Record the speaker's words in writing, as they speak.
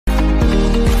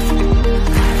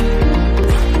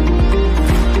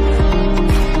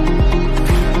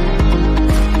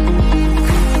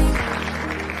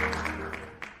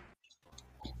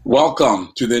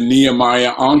Welcome to the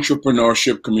Nehemiah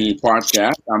Entrepreneurship Community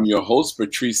Podcast. I'm your host,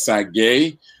 Patrice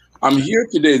Sagay. I'm here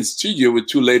today in studio with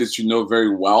two ladies you know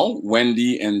very well,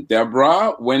 Wendy and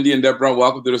Deborah. Wendy and Deborah,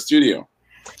 welcome to the studio.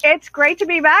 It's great to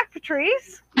be back,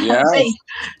 Patrice. Yes. Hey,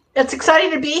 it's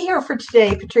exciting to be here for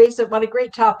today, Patrice. What a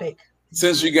great topic.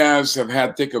 Since you guys have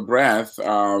had to take a breath,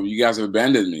 you guys have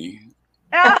abandoned me.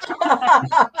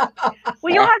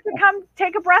 Well, you'll have to come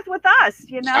take a breath with us,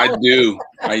 you know? I do.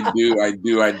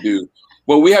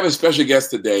 Well, we have a special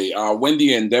guest today,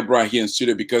 Wendy and Deborah are here in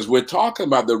studio because we're talking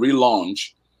about the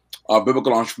relaunch of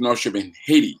biblical entrepreneurship in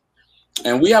Haiti.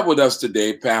 And we have with us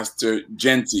today Pastor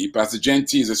Genty. Pastor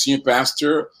Genty is a senior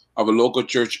pastor of a local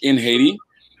church in Haiti.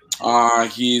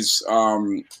 He's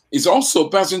also,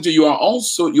 Pastor Genty, you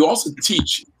also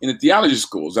teach in a theology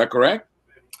school, is that correct?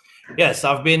 Yes,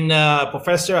 I've been a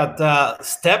professor at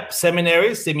STEP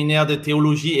Seminary, Séminaire de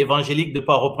Théologie Évangélique de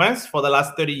Port-au-Prince, for the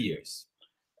last 30 years.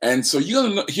 And so you're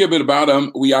going to hear a bit about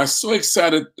him. We are so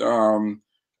excited for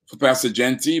Pastor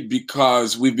Genty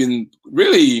because we've been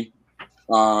really,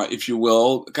 if you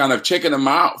will, kind of checking him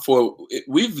out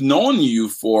we've known you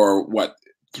for what,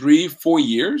 3-4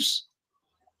 years?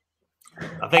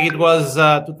 I think it was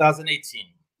 2018.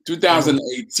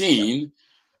 2018.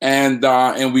 And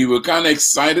we were kind of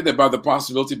excited about the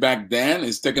possibility back then.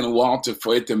 It's taken a while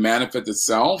for it to manifest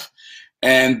itself,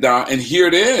 and here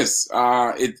it is.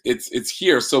 It's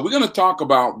here. So we're going to talk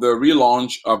about the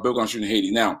relaunch of Biblical Entrepreneurship in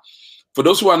Haiti. Now, for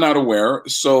those who are not aware,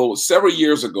 so several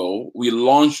years ago we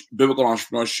launched Biblical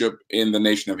Entrepreneurship in the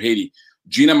nation of Haiti.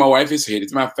 Gina, my wife, is Haiti.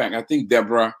 As a matter of fact, I think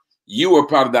Deborah, you were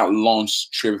part of that launch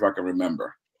trip, if I can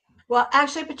remember. Well,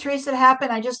 actually, Patrice, it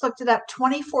happened. I just looked it up,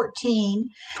 2014.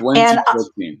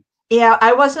 2014. Yeah,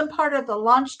 I wasn't part of the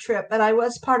launch trip, but I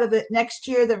was part of it next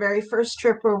year, the very first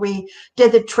trip where we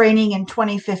did the training in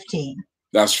 2015.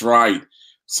 That's right.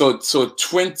 So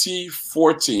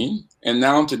 2014, and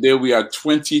now today we are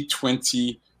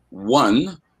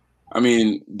 2021. I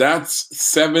mean, that's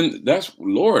 7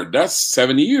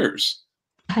 years.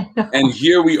 I know. And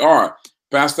here we are.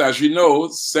 Pastor, as you know,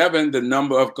 7, the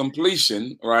number of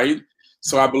completion, right?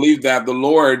 So I believe that the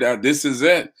Lord, this is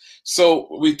it. So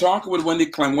we talked with Wendy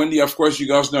Klein. Wendy, of course, you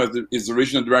guys know, is the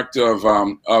regional director of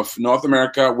North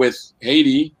America, with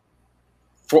Haiti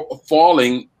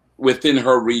falling within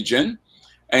her region.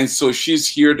 And so she's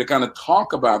here to kind of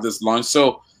talk about this launch.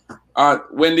 So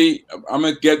Wendy, I'm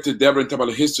going to get to Deborah and talk about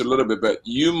the history a little bit, but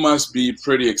you must be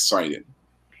pretty excited.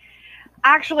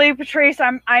 Actually, Patrice,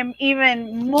 I'm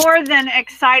even more than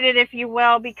excited, if you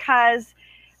will, because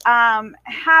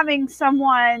having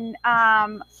someone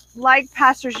like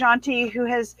Pastor Genty, who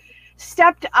has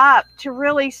stepped up to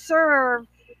really serve,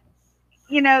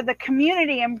 the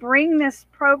community and bring this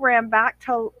program back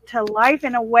to life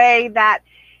in a way that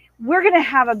we're going to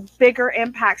have a bigger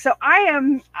impact. So I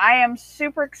am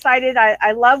super excited.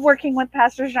 I love working with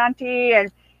Pastor Genty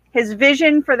and his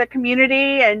vision for the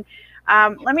community, and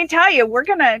let me tell you, we're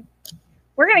gonna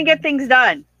get things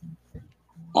done.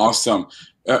 Awesome,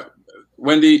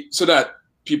 Wendy. So that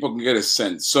people can get a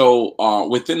sense. So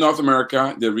within North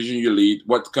America, the region you lead,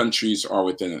 what countries are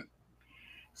within it?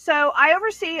 So I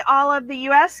oversee all of the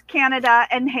U.S., Canada,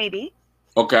 and Haiti.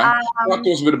 Okay. Talk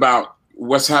to us a bit about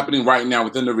what's happening right now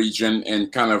within the region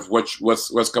and kind of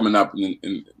what's coming up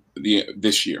in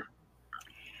this year.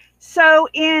 So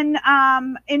in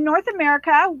North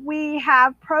America, we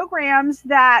have programs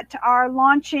that are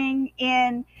launching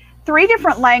in 3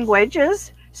 different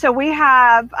languages. So we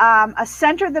have a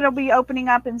center that'll be opening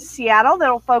up in Seattle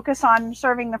that'll focus on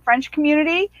serving the French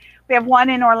community. We have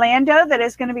one in Orlando that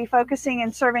is going to be focusing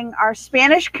and serving our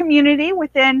Spanish community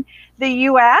within the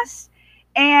U.S.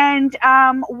 And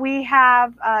we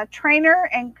have a trainer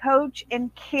and coach in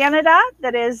Canada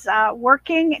that is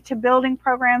working to building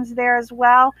programs there as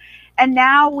well. And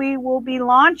now we will be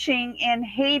launching in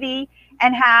Haiti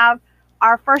and have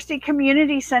our First Aid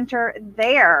Community Center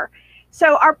there.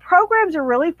 So our programs are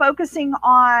really focusing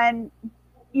on,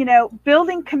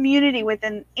 building community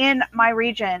in my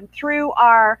region through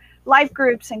our life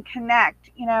groups and Connect.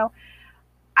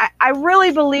 I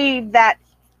really believe that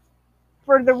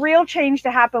for the real change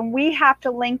to happen, we have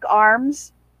to link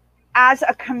arms as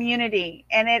a community.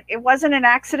 And it wasn't an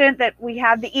accident that we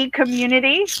have the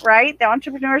e-community, right? The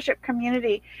entrepreneurship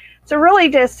community. So really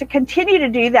just to continue to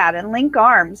do that and link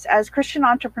arms as Christian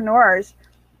entrepreneurs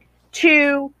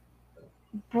to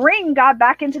bring God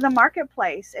back into the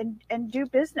marketplace and do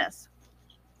business.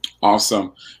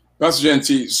 Awesome. Pastor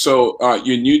Genty, so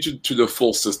you're new to the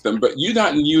full system, but you're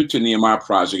not new to Nehemiah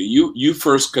Project. You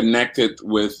first connected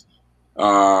with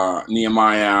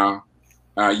Nehemiah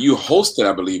you hosted,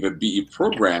 I believe, a BE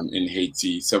program in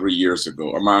Haiti several years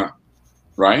ago. Am I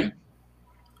right?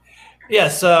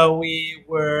 Yes, we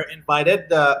were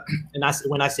invited, and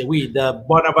when I say we, the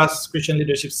Barnabas Christian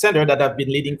Leadership Center that I've been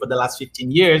leading for the last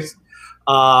 15 years,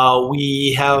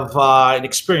 we have an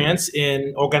experience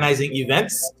in organizing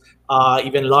events,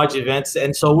 even large events.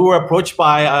 And so we were approached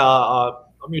by a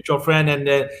mutual friend,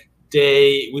 and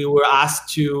we were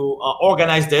asked to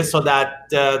organize this so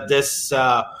that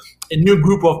a new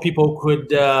group of people could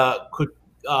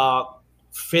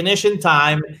finish in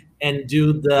time and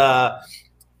do the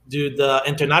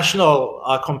international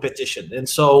competition. And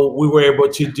so we were able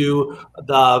to do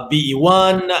the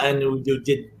BE1, and we did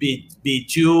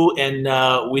BE2,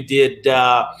 and we did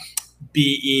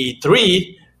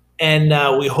BE3, and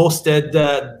we hosted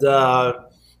the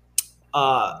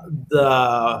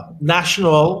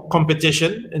national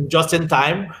competition and just in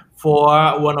time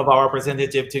for one of our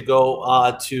representatives to go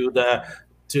to the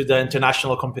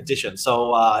international competition.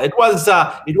 So it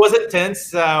was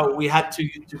intense. We had to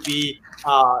be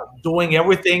doing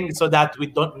everything so that we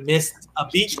don't miss a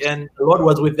beat, and the Lord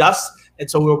was with us, and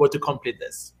so we were able to complete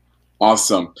this.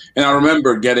 Awesome. And I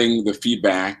remember getting the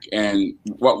feedback, and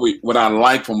what I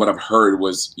liked from what I've heard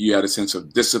was you had a sense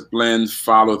of discipline,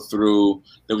 follow through.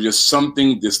 There was just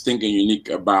something distinct and unique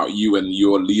about you and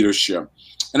your leadership.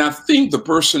 And I think the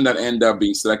person that ended up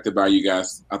being selected by you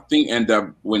guys, I think ended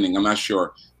up winning. I'm not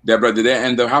sure. Deborah, did they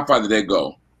end up, how far did they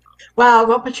go? Wow.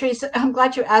 Well, Patrice, I'm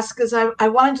glad you asked, because I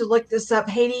wanted to look this up.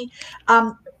 Haiti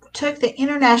took the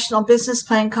International Business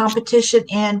Plan competition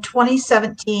in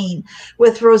 2017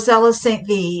 with Rosella St.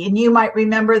 V. And you might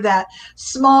remember that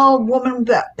small woman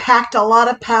that packed a lot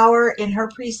of power in her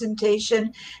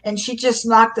presentation, and she just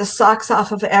knocked the socks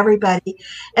off of everybody.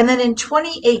 And then in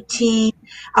 2018,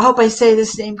 I hope I say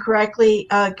this name correctly,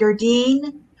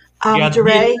 Gerdine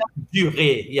Duray.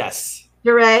 Duray, yes.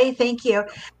 Duray, thank you.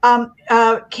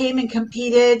 Came and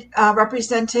competed,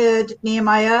 represented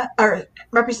Nehemiah, or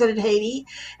represented Haiti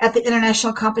at the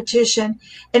international competition.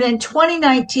 And in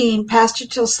 2019, Pastor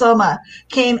Tilsoma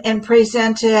came and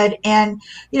presented. And,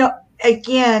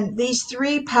 again, these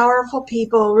three powerful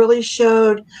people really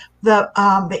showed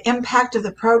the impact of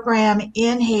the program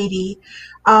in Haiti.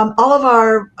 All of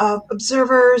our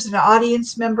observers and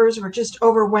audience members were just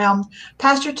overwhelmed.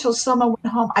 Pastor Tilsoma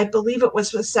went home, I believe it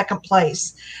was with second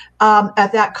place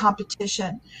at that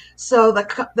competition. So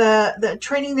the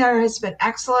training there has been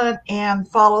excellent, and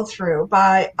followed through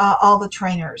by all the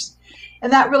trainers.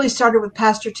 And that really started with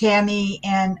Pastor Tammy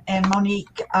and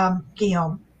Monique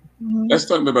Guillaume. Mm-hmm. Let's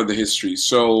talk about the history.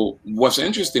 So what's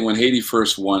interesting, when Haiti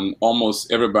first won,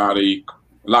 almost everybody,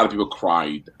 a lot of people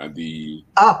cried at the...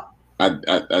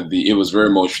 it was very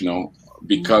emotional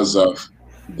because of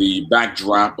the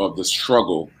backdrop of the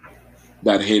struggle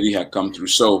that Haiti had come through.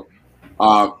 So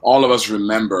all of us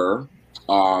remember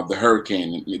the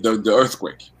hurricane, the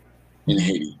earthquake in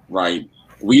Haiti, right?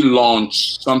 We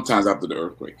launched sometimes after the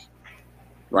earthquake,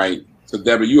 right? So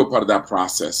Deborah, you were part of that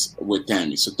process with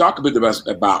Tammy. So talk a bit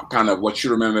about kind of what you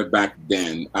remember back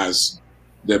then as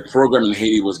the program in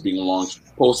Haiti was being launched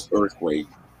post-earthquake,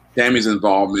 Tammy's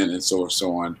involvement, and so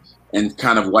on. And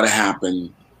kind of what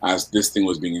happened as this thing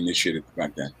was being initiated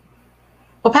back then.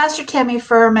 Well, Pastor Tammy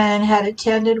Furman had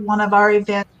attended one of our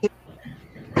events,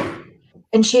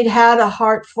 and she'd had a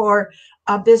heart for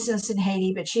business in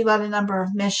Haiti, but she led a number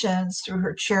of missions through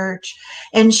her church.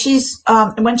 And she's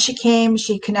when she came,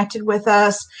 she connected with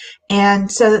us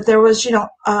and said that there was,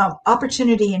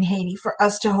 opportunity in Haiti for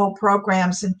us to hold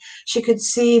programs, and she could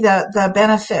see the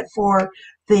benefit for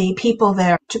the people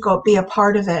there to go be a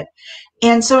part of it.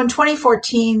 And so in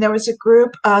 2014, there was a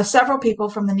group, several people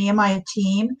from the Nehemiah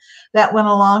team that went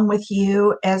along with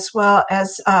you, as well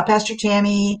as Pastor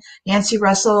Tammy, Nancy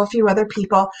Russell, a few other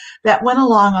people that went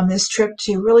along on this trip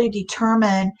to really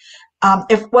determine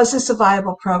was this a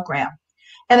viable program.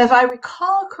 And if I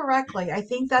recall correctly, I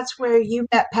think that's where you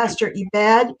met Pastor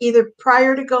Ebed, either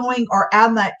prior to going or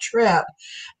on that trip,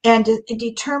 and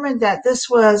determined that this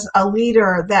was a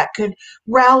leader that could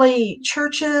rally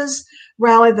churches,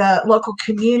 rally the local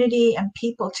community and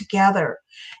people together.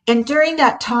 And during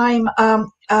that time,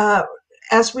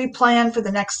 as we planned for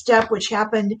the next step, which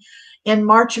happened in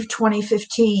March of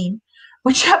 2015,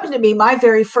 which happened to be my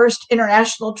very first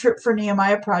international trip for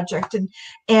Nehemiah Project,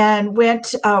 and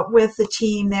went with the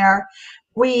team there.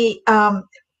 We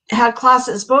had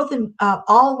classes both in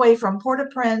all the way from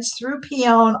Port-au-Prince through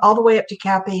Pion all the way up to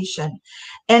Cap-Haïtien.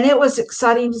 And it was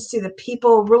exciting to see the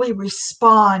people really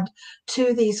respond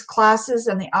to these classes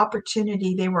and the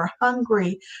opportunity. They were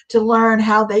hungry to learn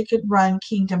how they could run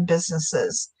kingdom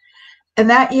businesses. And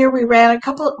that year we had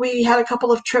a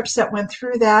couple of trips that went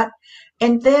through that.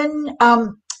 And then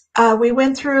we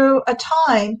went through a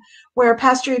time where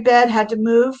Pastor Ebed had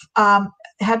to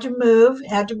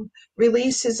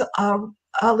release his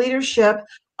leadership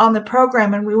on the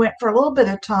program, and we went for a little bit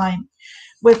of time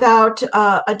without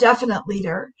a definite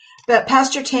leader. But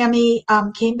Pastor Tammy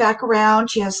came back around.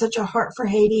 She has such a heart for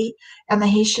Haiti and the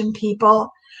Haitian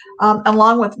people,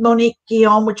 along with Monique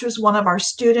Guillaume, which was one of our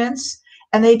students.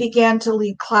 And they began to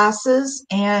lead classes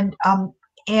and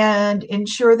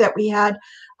ensure that we had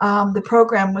the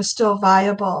program was still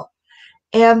viable.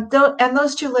 And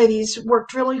those two ladies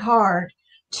worked really hard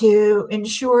to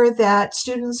ensure that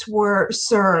students were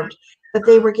served, that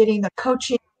they were getting the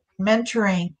coaching,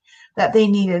 mentoring that they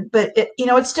needed. But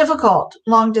it's difficult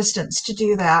long distance to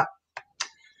do that.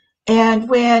 And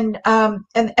when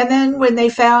and then when they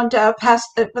found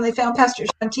Pastor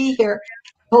Shanti here,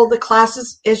 hold the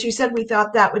classes, as you said, we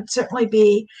thought that would certainly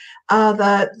be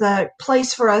the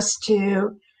place for us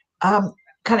to kind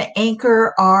of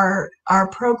anchor our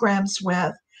programs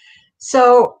with.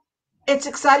 So it's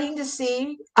exciting to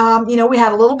see. We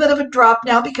had a little bit of a drop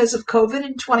now because of COVID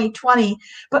in 2020,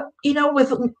 but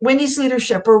with Wendy's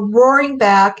leadership, we're roaring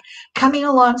back, coming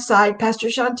alongside. Pastor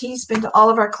Shanti's been to all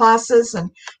of our classes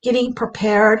and getting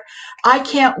prepared. I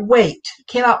cannot wait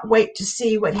to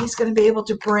see what he's going to be able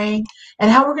to bring and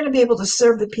how we're going to be able to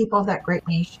serve the people of that great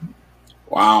nation.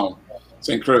 Wow, it's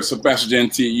incredible. So, Pastor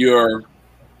Genty, you're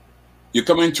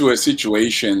coming to a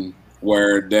situation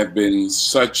where there's been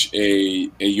such a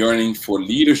yearning for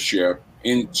leadership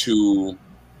in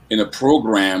a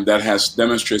program that has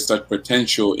demonstrated such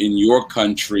potential in your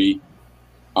country,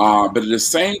 but at the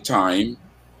same time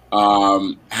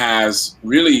has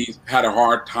really had a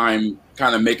hard time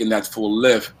kind of making that full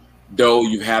lift, though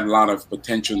you've had a lot of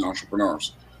potential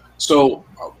entrepreneurs. So,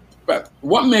 but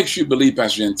what makes you believe,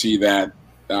 Pastor Genty, that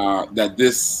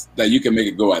you can make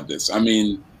a go at this? I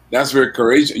mean, that's very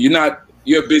courageous.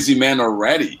 You're a busy man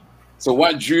already. So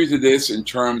what drew you to this in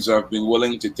terms of being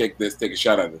willing to take a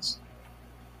shot at this?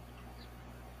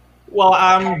 Well,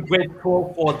 I'm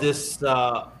grateful for this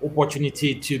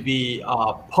opportunity to be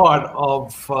part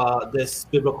of this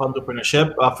biblical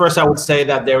entrepreneurship. First, I would say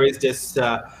that there is this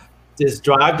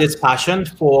drive, this passion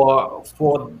for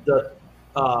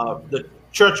the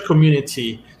church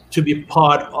community to be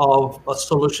part of a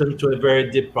solution to a very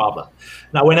deep problem.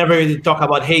 Now, whenever you talk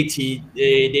about Haiti,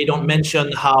 they don't mention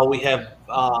how we have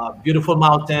beautiful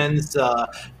mountains,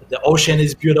 the ocean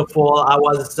is beautiful. I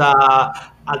was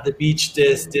at the beach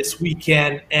this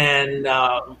weekend and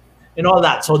all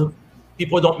that. So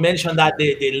people don't mention that.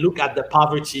 They look at the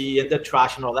poverty and the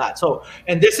trash and all that. So,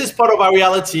 and this is part of our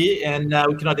reality, and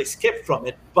we cannot escape from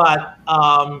it. But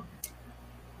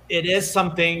it is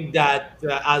something that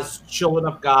as children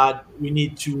of God, we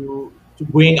need to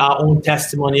bring our own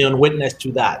testimony and witness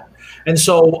to that. And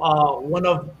so one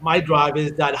of my drive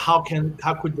is that how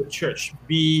could the church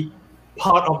be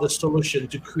part of the solution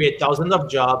to create thousands of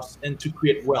jobs and to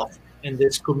create wealth in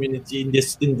this community,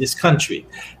 in this country.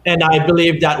 And I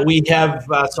believe that we have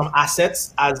some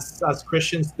assets as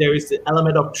Christians. There is the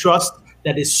element of trust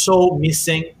that is sorely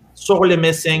missing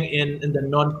in the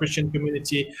non-Christian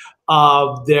community.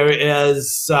 There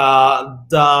is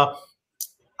the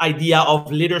idea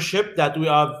of leadership that we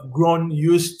have grown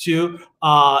used to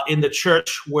in the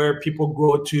church, where people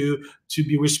grow to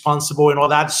be responsible and all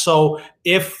that. So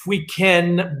if we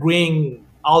can bring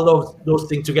all of those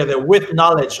things together with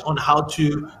knowledge on how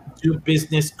to do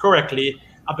business correctly,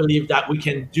 I believe that we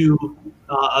can do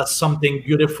something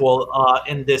beautiful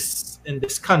in this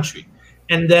country.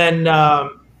 And then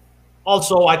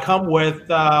also I come with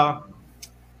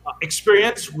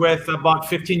experience with about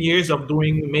 15 years of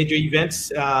doing major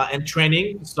events and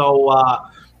training. So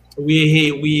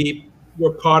we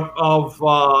were part of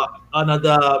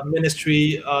another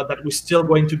ministry that we're still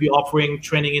going to be offering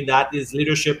training in. That is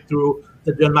leadership through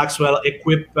the John Maxwell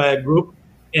Equip group.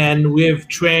 And we've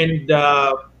trained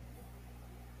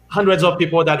hundreds of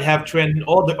people that have trained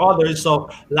all the others. So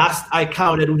last I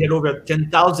counted, we had over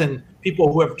 10,000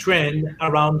 people who have trained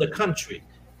around the country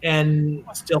and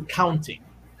still counting.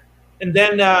 And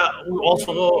then we're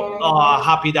also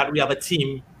happy that we have a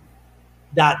team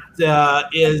that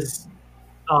is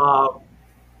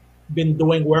been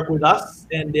doing work with us,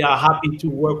 and they are happy to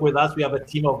work with us. We have a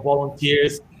team of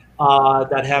volunteers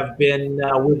that have been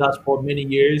with us for many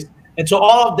years. And so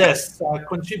all of this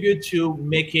contribute to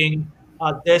making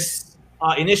this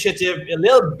initiative a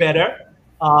little better.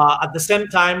 At the same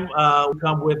time, we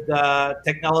come with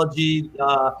technology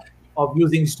of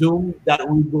using Zoom that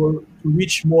we will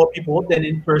reach more people than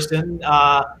in person,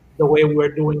 the way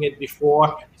we're doing it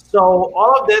before. So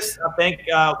all of this, I think,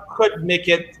 could make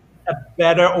it a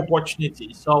better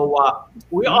opportunity. So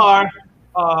we are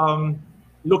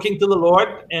looking to the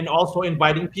Lord and also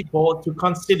inviting people to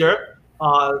consider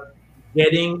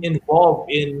getting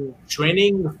involved in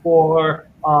training for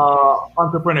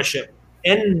entrepreneurship,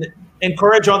 and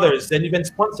encourage others and even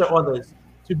sponsor others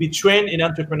to be trained in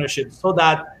entrepreneurship, so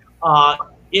that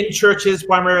in churches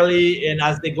primarily, and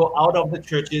as they go out of the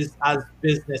churches as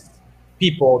business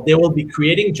people, they will be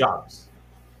creating jobs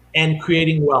and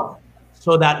creating wealth,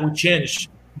 so that we change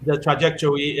the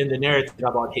trajectory in the narrative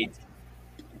about Haiti.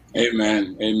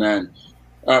 Amen. Amen.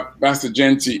 Pastor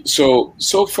Jeanty, so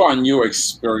far in your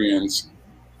experience,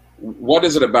 what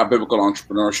is it about biblical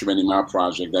entrepreneurship and Nehemiah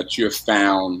Project that you have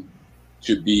found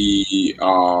to be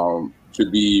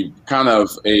kind of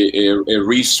a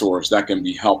resource that can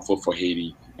be helpful for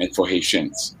Haiti and for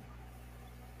Haitians?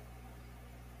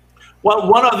 Well,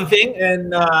 one other thing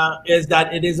is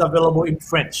that it is available in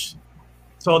French,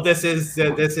 so this is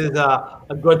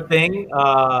a good thing.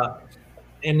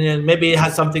 And then maybe it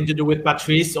has something to do with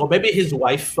Patrice, or maybe his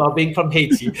wife being from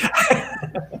Haiti.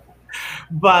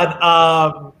 But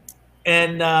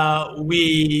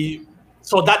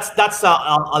so that's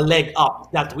a leg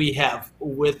up that we have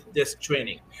with this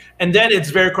training. And then it's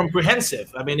very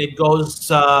comprehensive. I mean, it goes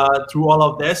through all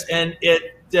of this, and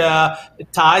it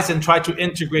ties and try to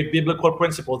integrate biblical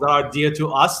principles that are dear to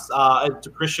us, to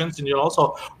Christians. And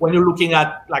also, when you're looking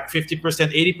at like 50%,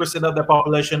 80% of the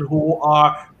population who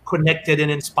are connected and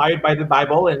inspired by the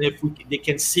Bible, and if they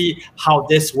can see how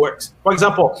this works. For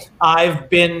example,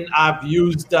 I've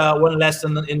used one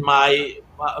lesson in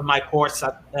my course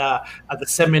at the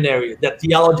seminary, the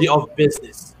theology of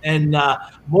business, and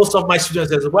most of my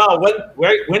students says, well,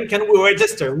 when can we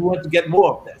register? We want to get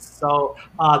more of this. So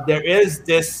there is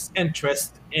this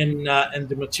interest in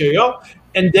the material.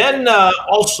 And then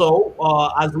also,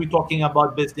 as we're talking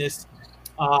about business,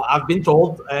 I've been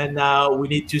told, and we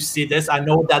need to see this. I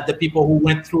know that the people who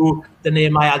went through the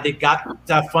Nehemiah, they got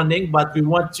funding, but we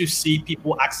want to see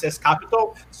people access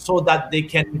capital so that they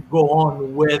can go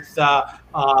on with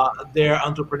their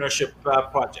entrepreneurship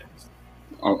projects.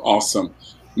 Oh, awesome.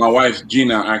 My wife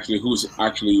Gina, who's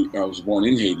was born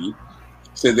in Haiti,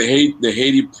 said the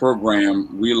Haiti program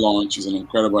relaunch is an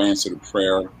incredible answer to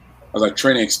prayer. As our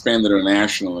training expanded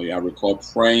internationally, I recall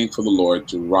praying for the Lord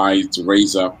to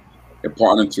raise up a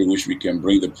partner through which we can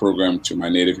bring the program to my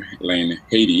native land,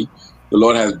 Haiti. The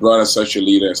Lord has brought us such a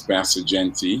leader as Pastor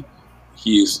Jeanty.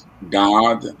 He is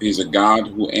God. He's a God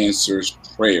who answers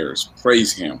prayers.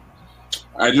 Praise Him.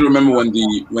 I do remember when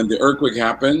the earthquake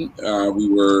happened, we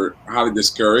were highly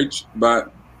discouraged,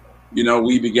 but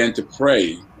we began to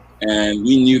pray, and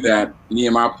we knew that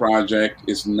Nehemiah Project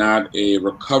is not a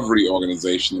recovery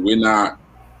organization. We're not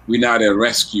a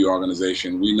rescue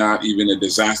organization. We're not even a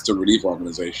disaster relief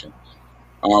organization.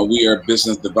 We are a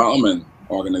business development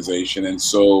organization, and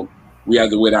so we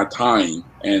had to wait our time,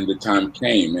 and the time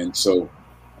came, and so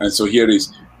here it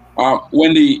is.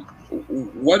 Wendy,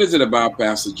 what is it about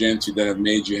Pastor Jeanty that have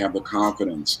made you have the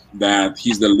confidence that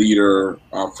he's the leader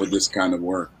for this kind of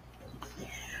work?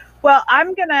 Well,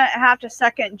 I'm going to have to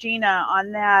second Gina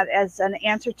on that as an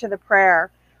answer to the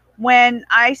prayer. When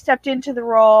I stepped into the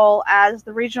role as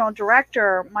the regional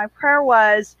director, my prayer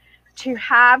was to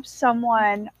have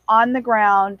someone on the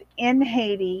ground in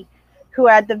Haiti who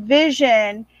had the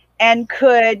vision and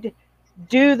could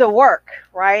do the work,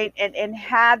 right? And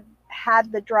had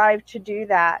the drive to do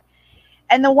that.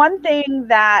 And the one thing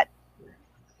that,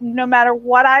 no matter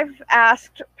what I've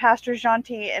asked Pastor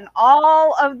Jeanty in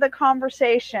all of the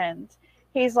conversations,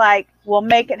 he's like, we'll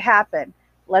make it happen.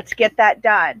 Let's get that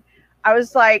done. I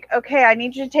was like, okay, I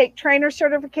need you to take trainer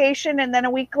certification. And then a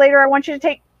week later, I want you to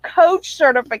take coach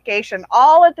certification,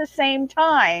 all at the same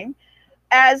time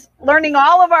as learning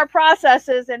all of our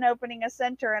processes and opening a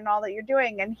center and all that you're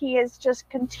doing. And he has just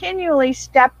continually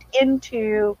stepped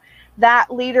into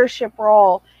that leadership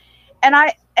role. And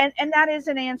that is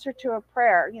an answer to a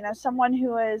prayer, someone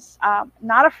who is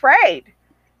not afraid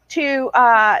to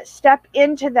step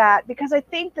into that, because I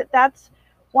think that that's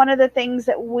one of the things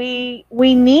that we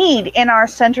need in our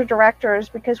center directors,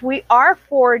 because we are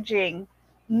forging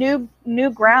new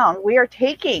ground. We are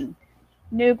taking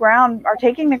new ground, are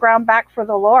taking the ground back for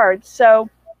the Lord. So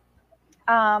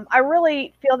I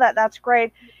really feel that that's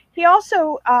great. He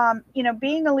also,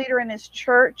 being a leader in his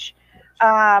church,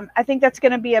 I think that's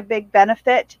going to be a big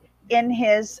benefit in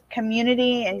his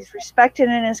community, and he's respected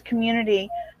in his community.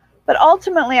 But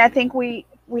ultimately, I think we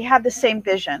have the same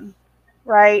vision,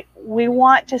 right? We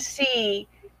want to see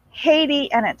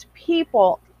Haiti and its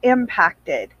people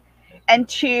impacted, and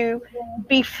to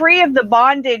be free of the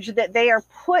bondage that they are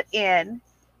put in,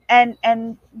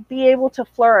 and be able to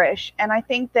flourish. And I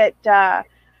think that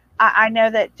I know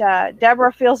that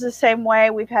Deborah feels the same way.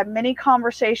 We've had many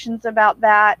conversations about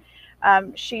that.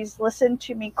 She's listened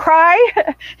to me cry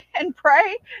and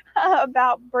pray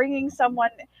about bringing someone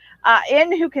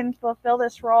in who can fulfill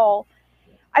this role.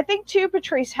 I think too,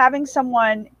 Patrice, having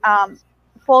someone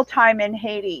full-time in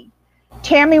Haiti.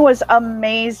 Tammy was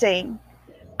amazing.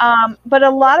 But a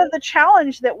lot of the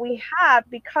challenge that we have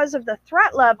because of the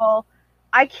threat level,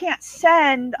 I can't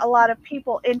send a lot of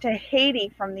people into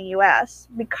Haiti from the U.S.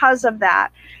 because of that.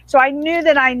 So I knew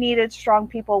that I needed strong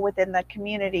people within the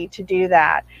community to do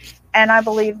that. And I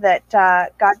believe that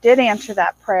God did answer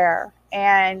that prayer.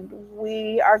 And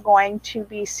we are going to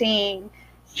be seeing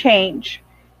change.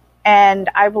 And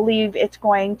I believe it's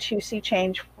going to see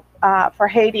change for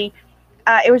Haiti.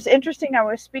 It was interesting. I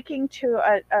was speaking to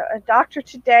a doctor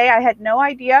today. I had no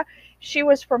idea she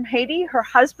was from Haiti. Her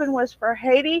husband was from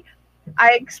Haiti.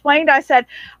 I explained, I said,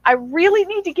 I really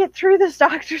need to get through this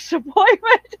doctor's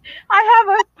appointment. I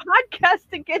have a podcast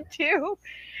to get to.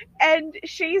 And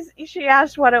she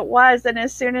asked what it was. And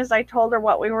as soon as I told her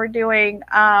what we were doing,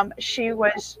 she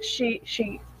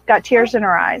got tears in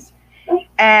her eyes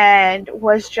and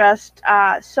was just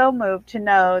so moved to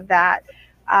know that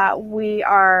we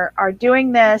are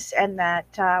doing this, and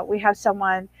that we have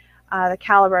someone the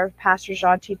caliber of Pastor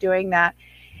Jeanty doing that.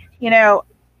 You know,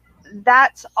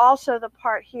 that's also the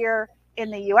part here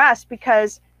in the U.S.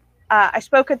 because I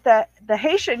spoke at the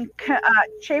Haitian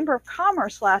Chamber of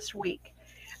Commerce last week,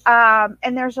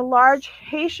 and there's a large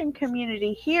Haitian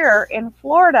community here in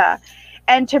Florida,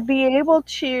 and to be able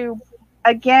to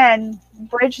again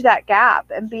bridge that gap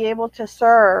and be able to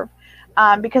serve.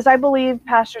 Because I believe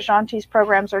Pastor Jeanty's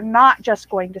programs are not just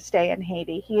going to stay in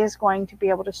Haiti. He is going to be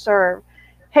able to serve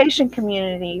Haitian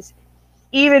communities,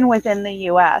 even within the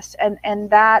U.S. And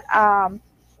that's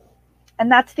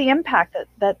the impact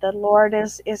that the Lord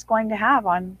is going to have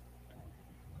on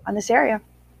this area.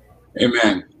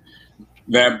 Amen.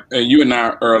 That you and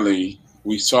I early,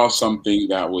 we saw something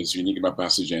that was unique about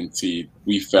Pastor Jeanty.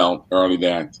 We felt early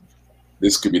that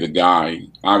this could be the guy.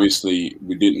 Obviously,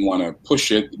 we didn't want to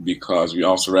push it because we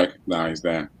also recognized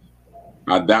that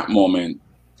at that moment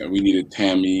we needed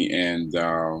Tammy and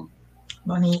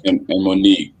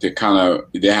Monique to kind of,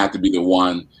 they had to be the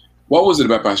one. What was it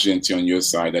about Pastor Jeanty on your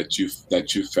side that you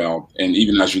felt, and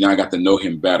even as you now got to know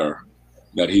him better,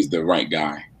 that he's the right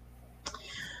guy?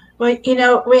 Well, you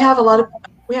know, we have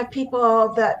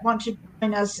people that want to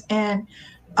join us and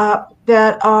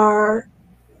that are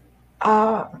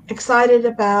excited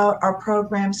about our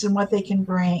programs and what they can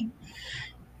bring.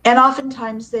 And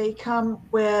oftentimes they come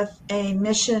with a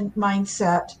mission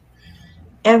mindset.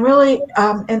 And really,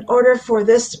 in order for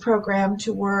this program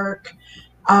to work,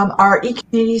 our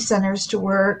e-community centers to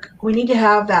work, we need to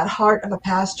have that heart of a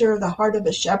pastor, the heart of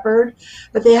a shepherd,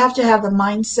 but they have to have the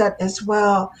mindset as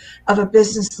well of a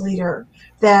business leader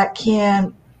that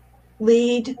can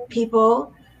lead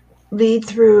people, lead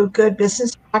through good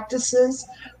business practices,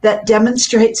 that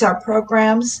demonstrates our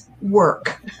programs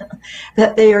work,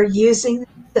 that they are using,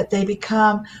 that they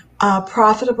become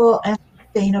profitable and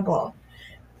sustainable.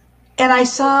 And I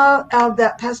saw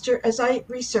that Pastor, as I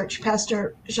researched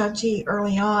Pastor Jeanty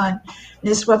early on in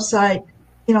his website,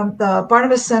 you know, the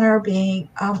Barnabas Center being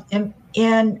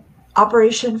in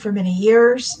operation for many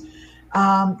years,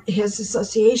 his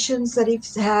associations that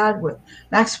he's had with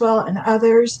Maxwell and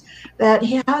others, that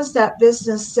he has that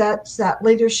business sense, that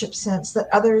leadership sense that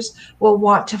others will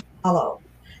want to follow.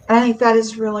 And I think that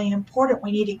is really important.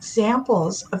 We need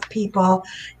examples of people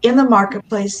in the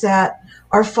marketplace that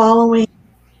are following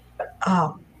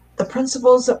the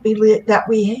principles that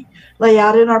we lay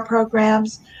out in our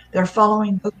programs. They're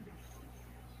following,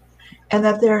 and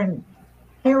that they're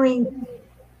inspiring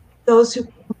those who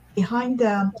behind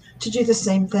them to do the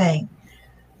same thing.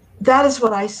 That is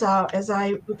what I saw as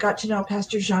I got to know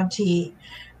Pastor Jeanty.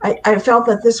 I felt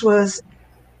that this was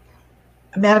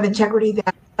a man of integrity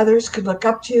that others could look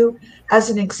up to as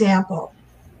an example.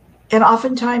 And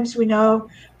oftentimes we know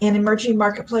in emerging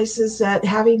marketplaces that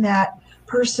having that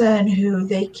person who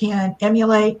they can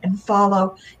emulate and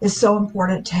follow is so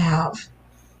important to have.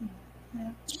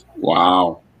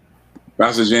 Wow.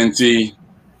 Pastor Jeanty,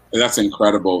 that's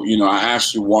incredible. You know, I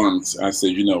asked you once, I said,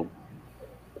 you know,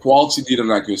 quality leaders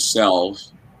like yourself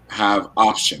have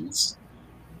options,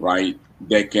 right?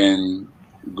 They can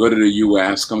go to the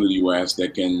U.S., come to the U.S., they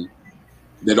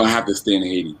don't have to stay in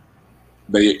Haiti.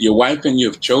 But your wife and you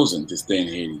have chosen to stay in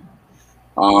Haiti.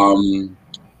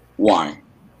 Why?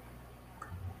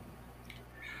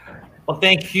 Well,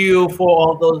 thank you for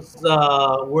all those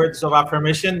words of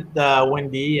affirmation,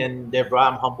 Wendy and Deborah.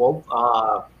 I'm humbled.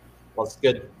 Wow, was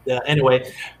good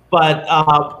anyway. But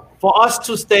for us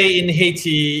to stay in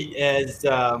Haiti is,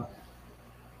 I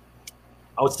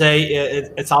would say,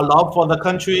 it's our love for the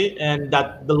country and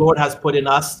that the Lord has put in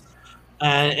us,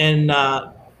 and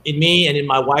in me and in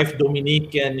my wife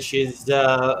Dominique, and she's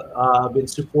been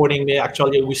supporting me.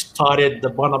 Actually, we started the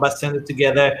Barnabas Center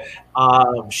together.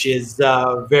 She's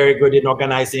very good in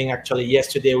organizing. Actually,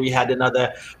 yesterday we had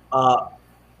another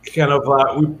kind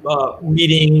of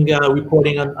meeting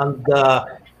reporting on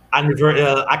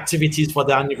the activities for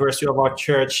the anniversary of our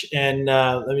church. And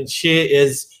I mean, she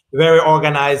is very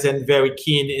organized and very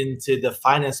keen into the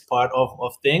finance part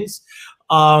of things.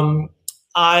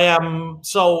 I am,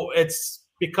 so it's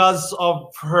because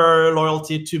of her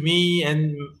loyalty to me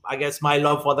and I guess my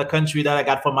love for the country that I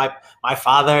got from my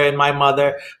father and my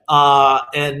mother,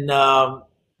 and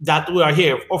that we are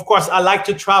here. Of course, I like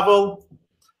to travel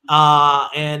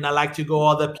and I like to go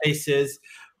other places,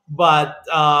 but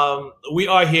we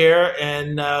are here,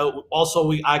 and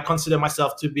also I consider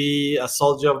myself to be a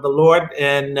soldier of the Lord,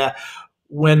 and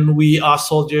when we are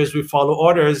soldiers, we follow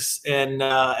orders, and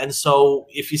so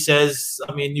if he says,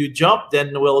 I mean, you jump,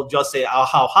 then we'll just say, oh,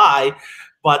 how high?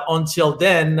 But until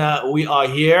then, we are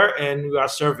here and we are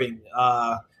serving.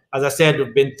 As I said,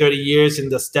 we've been 30 years in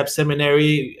the STEP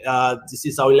Seminary. This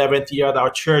is our 11th year at our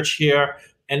church here,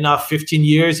 and now 15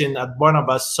 years at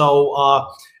Barnabas. So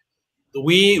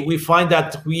we find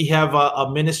that we have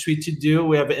a ministry to do,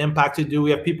 we have an impact to do,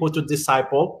 we have people to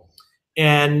disciple,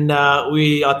 and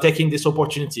we are taking this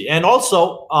opportunity. And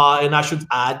also, and I should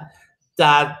add,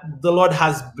 that the Lord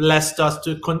has blessed us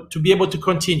to be able to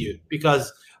continue,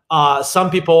 because some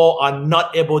people are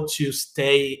not able to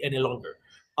stay any longer,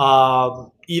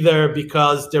 either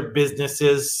because their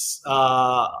businesses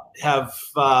have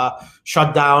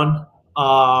shut down,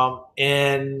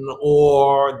 and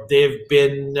or they've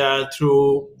been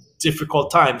through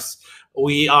difficult times.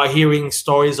 We are hearing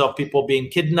stories of people being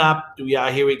kidnapped. We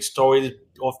are hearing stories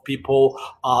of people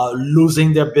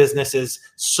losing their businesses.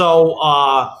 So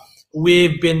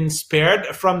we've been spared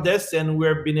from this, and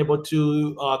we've been able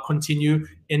to continue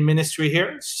in ministry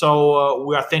here. So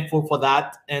we are thankful for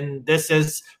that, and this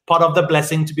is part of the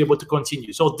blessing to be able to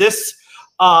continue. So this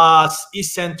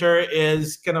East Center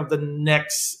is kind of the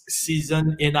next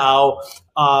season in our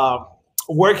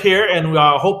work here, and we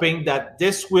are hoping that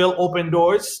this will open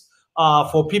doors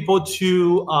for people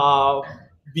to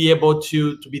be able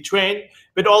to be trained,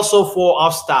 but also for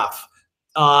our staff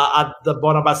at the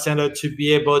Barnabas Center to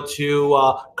be able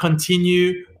to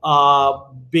continue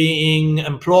being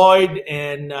employed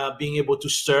and being able to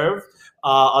serve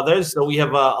others. So we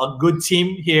have a good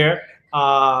team here,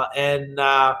 and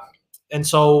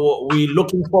so we're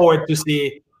looking forward to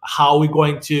see how we're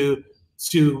going to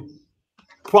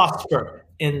prosper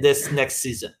in this next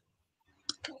season.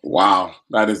 Wow,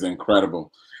 that is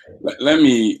incredible. Let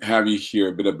me have you hear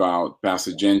a bit about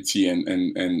Pastor Jeanty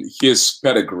and his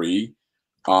pedigree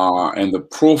and the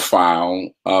profile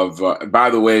of. By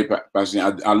the way,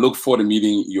 Pastor, I look forward to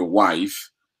meeting your wife,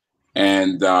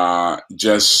 and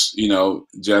just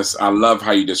I love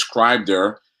how you described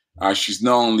her. She's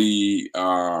not only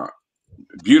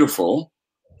beautiful,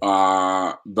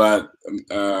 but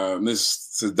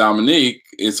Mrs. Dominique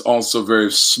is also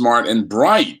very smart and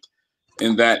bright.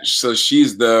 In that, so she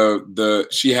has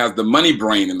the money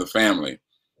brain in the family.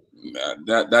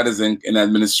 That is in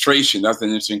administration. That's an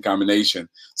interesting combination.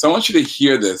 So I want you to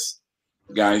hear this,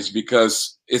 guys,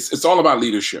 because it's all about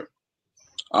leadership.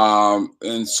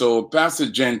 And so Pastor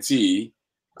Jeanty,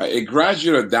 a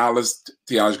graduate of Dallas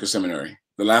Theological Seminary.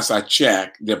 The last I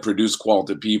checked, they produce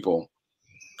quality people.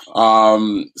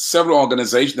 Several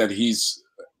organizations that he's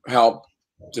helped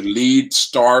to lead,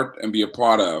 start, and be a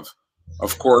part of.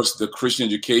 Of course, the Christian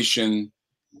Education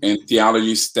and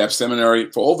Theology STEP Seminary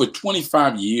for over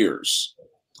 25 years.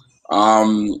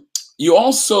 You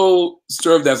also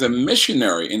served as a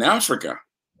missionary in Africa.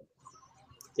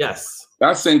 Yes.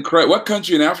 That's incredible. What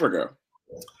country in Africa?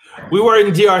 We were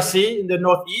in DRC in the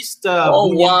Northeast. Oh,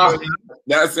 wow.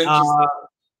 That's interesting.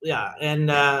 Yeah,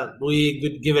 and we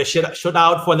could give a shout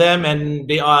out for them, and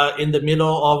they are in the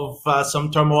middle of some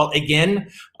turmoil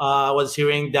again. I was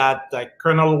hearing that the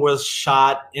colonel was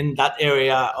shot in that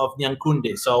area of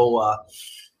Nyankunde. So,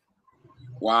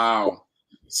 wow.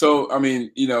 So, I mean,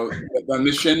 the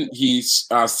mission. He's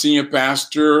senior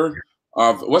pastor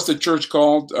of what's the church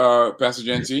called, Pastor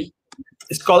Jeanty?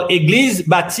 It's called Église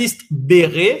Baptiste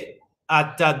Béret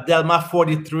at Delma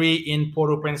 43 in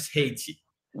Port-au-Prince, Haiti.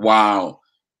 Wow.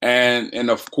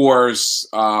 And of course,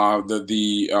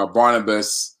 the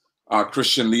Barnabas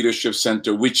Christian Leadership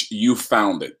Center, which you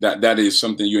founded. That is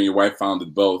something you and your wife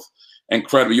founded both.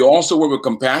 Incredible. You also work with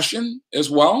Compassion as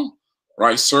well.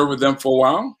 right? Serve with them for a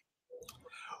while?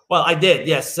 Well, I did,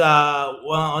 yes.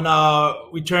 Well, on our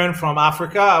return from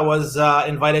Africa, I was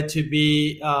invited to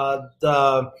be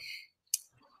the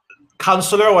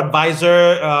counselor or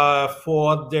advisor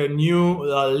for their new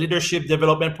leadership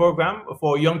development program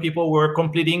for young people who are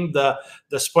completing the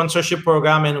sponsorship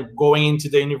program and going into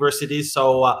the university.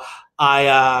 So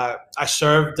I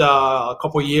served a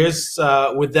couple years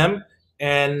with them,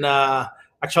 and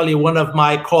actually one of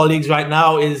my colleagues right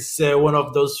now is one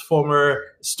of those former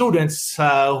students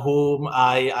whom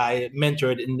I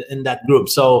mentored in that group.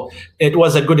 So it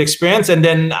was a good experience. And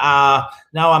then now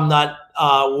I'm not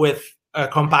with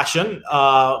Compassion,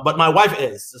 but my wife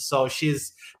is. So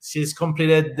she's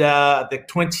completed the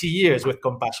 20 years with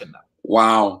Compassion now.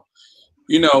 Wow.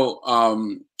 You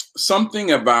know,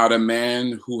 something about a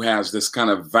man who has this kind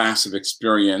of vast of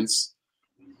experience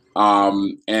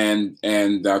and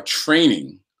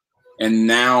training, and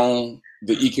now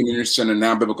the E-Community Center,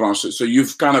 now Biblical Answers. So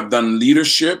you've kind of done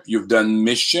leadership, you've done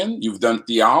mission, you've done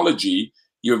theology,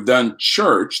 you've done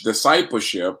church,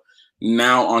 discipleship,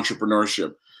 now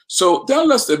entrepreneurship. So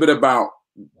tell us a bit about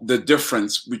the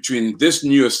difference between this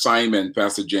new assignment,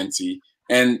 Pastor Jeanty,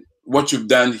 and what you've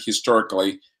done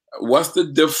historically. What's the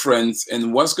difference,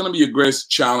 and what's going to be your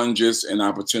greatest challenges and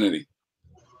opportunity?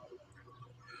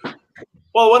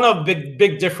 Well, one of the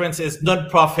big difference is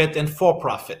non-profit and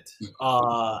for-profit.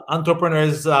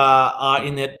 Entrepreneurs are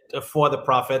in it for the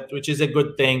profit, which is a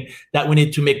good thing that we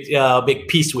need to make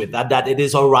peace with. That it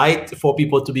is all right for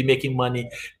people to be making money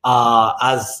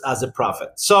as a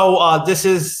profit. So this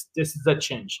is the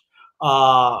change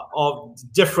of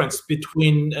difference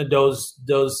between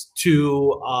those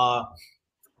two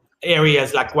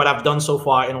areas, like what I've done so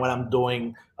far and what I'm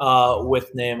doing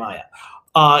with Nehemiah.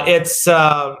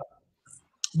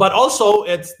 But also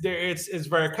it's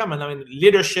very common. I mean,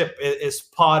 leadership is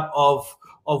part of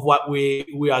what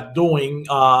we are doing,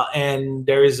 and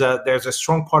there's a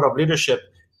strong part of leadership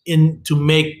to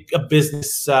make a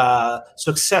business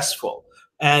successful.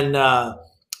 And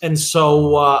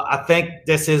so I think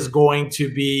this is going to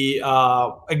be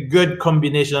a good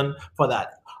combination for that.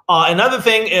 Another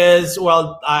thing is,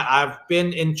 well, I've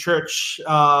been in church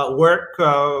work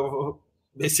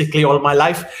basically all my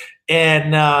life.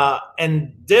 And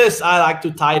this I like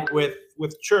to tie it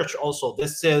with church also.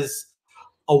 This is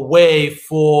a way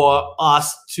for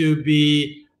us to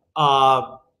be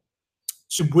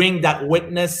to bring that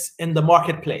witness in the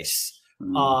marketplace,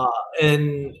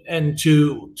 and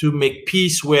to make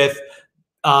peace with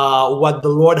what the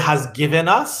Lord has given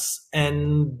us,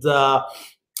 and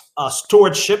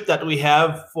stewardship that we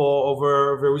have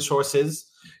over resources.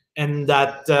 And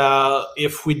that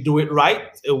if we do it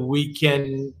right, we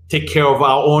can take care of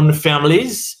our own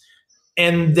families,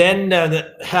 and then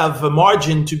have a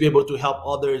margin to be able to help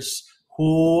others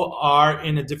who are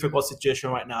in a difficult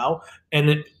situation right now.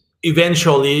 And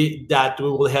eventually that we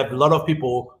will have a lot of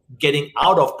people getting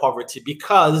out of poverty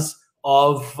because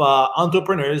of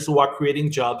entrepreneurs who are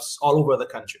creating jobs all over the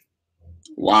country.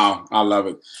 Wow, I love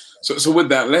it. So with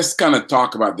that, let's kind of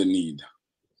talk about the need.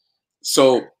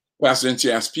 So Pastor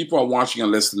Jeanty, as people are watching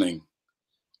and listening,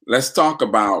 let's talk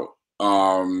about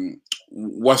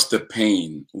what's the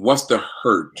pain, what's the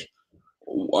hurt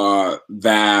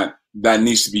that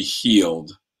needs to be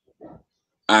healed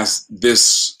as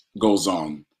this goes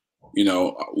on. You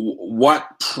know, what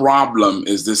problem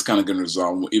is this kind of going to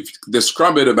resolve? If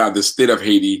describe it about the state of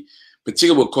Haiti,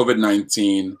 particularly with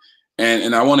COVID-19,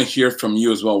 and I want to hear from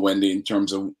you as well, Wendy, in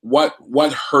terms of what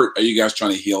hurt are you guys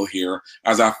trying to heal here?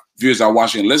 As our viewers are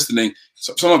watching and listening,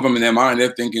 so some of them in their mind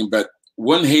they're thinking, but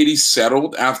when Haiti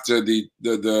settled after the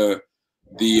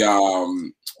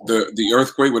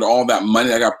earthquake with all that money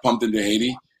that got pumped into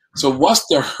Haiti, so what's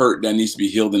the hurt that needs to be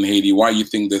healed in Haiti? Why you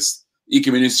think this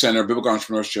E-Community Center, Biblical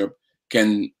Entrepreneurship,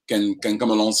 can come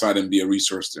alongside and be a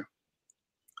resource there?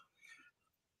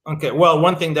 Okay, well,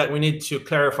 one thing that we need to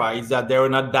clarify is that there were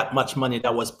not that much money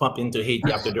that was pumped into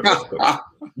Haiti after the earthquake.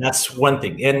 That's one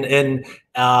thing. And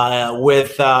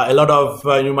with a lot of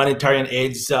humanitarian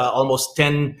aids, almost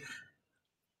 10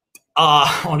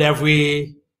 on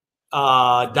every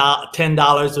 $10 or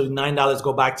 $9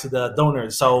 go back to the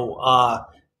donors. So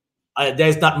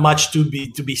there's not much to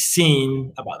be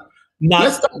seen about.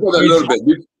 Let's talk about that a little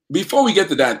bit. Before we get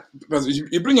to that,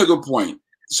 you bring a good point.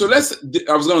 So I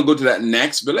was going to go to that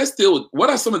next, but let's deal with what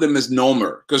are some of the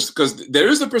misnomers? Because there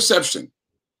is a perception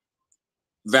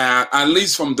that, at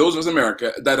least from those of us in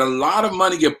America, that a lot of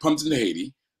money get pumped into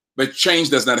Haiti, but change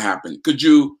does not happen. Could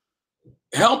you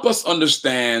help us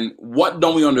understand what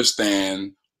don't we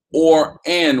understand,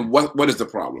 and what is the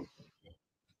problem?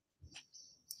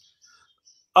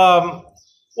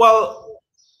 Well,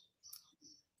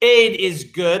 aid is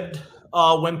good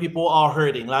when people are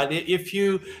hurting. Like if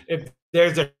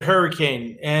there's a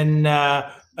hurricane and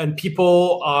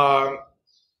people are,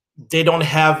 they don't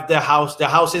have the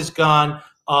house is gone,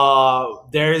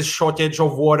 there is shortage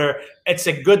of water, it's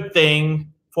a good thing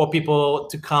for people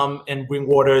to come and bring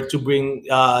water, to bring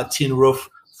tin roof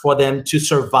for them to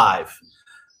survive.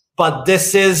 But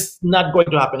this is not going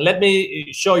to happen. Let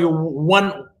me show you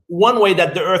one way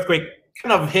that the earthquake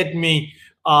kind of hit me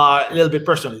a little bit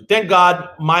personally. Thank God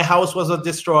my house wasn't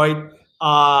destroyed.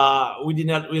 We did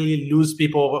not really lose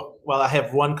people. Well, I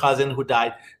have one cousin who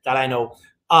died that I know,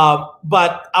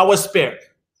 but I was spared.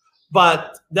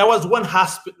 But there was one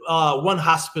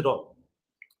hospital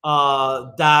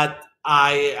that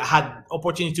I had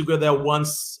opportunity to go there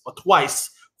once or twice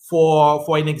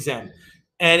for an exam,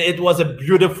 and it was a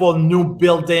beautiful new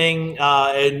building,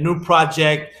 a new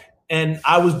project, and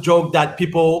I was joked that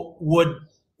people would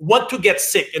want to get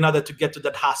sick in order to get to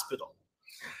that hospital.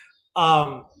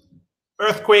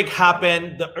 Earthquake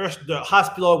happened, the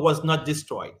hospital was not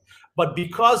destroyed, but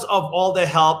because of all the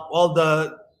help, all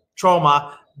the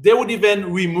trauma, they would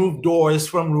even remove doors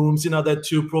from rooms in order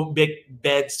to make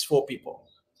beds for people.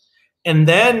 And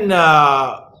then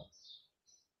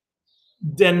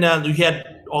you had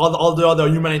all the other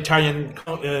humanitarian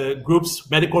groups,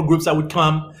 medical groups that would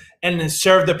come and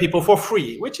serve the people for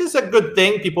free, which is a good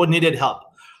thing. People needed help,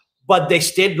 but they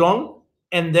stayed long,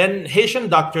 and then Haitian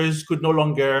doctors could no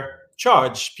longer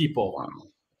charge people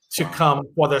to come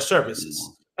for their services,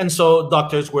 and so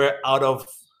doctors were out of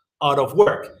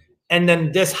work. And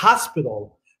then this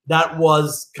hospital that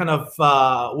was kind of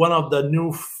one of the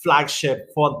new flagship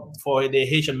for the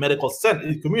Haitian medical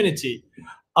community,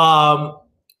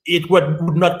 it would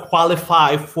not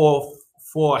qualify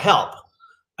for help,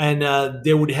 and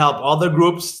they would help other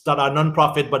groups that are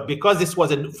nonprofit, but because this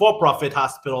was a for-profit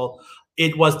hospital,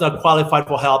 it was not qualified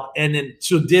for help, and then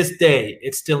to this day,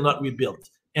 it's still not rebuilt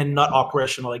and not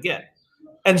operational again.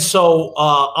 And so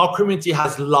our community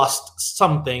has lost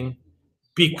something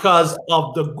because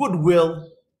of the goodwill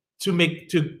to make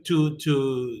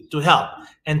to help.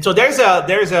 And so there's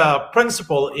a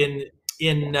principle in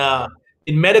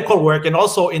medical work and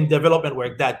also in development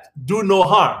work that do no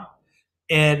harm.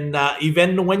 And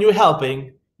even when you're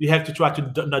helping, you have to try to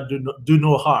do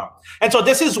no harm. And so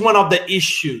this is one of the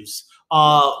issues.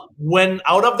 When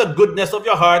out of the goodness of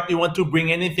your heart, you want to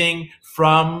bring anything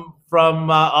from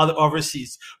other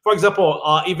overseas. For example,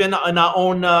 even on our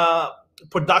own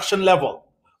production level,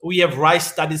 we have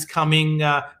rice that is coming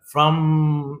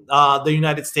from the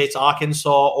United States,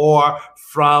 Arkansas, or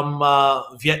from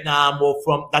Vietnam, or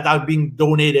from that are being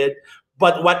donated.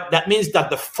 But what that means that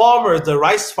the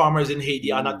rice farmers in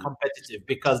Haiti are not competitive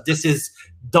because this is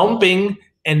dumping,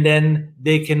 and then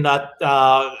they cannot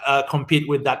compete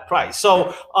with that price.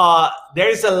 So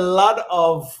there's a lot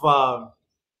of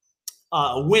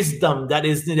wisdom that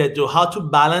is needed to how to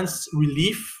balance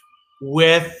relief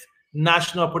with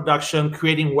national production,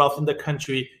 creating wealth in the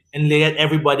country, and let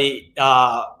everybody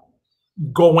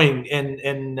going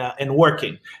and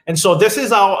working. And so this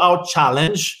is our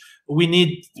challenge. We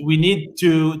need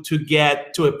to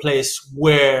get to a place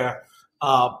where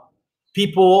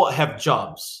people have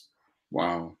jobs,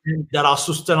 that are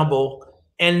sustainable,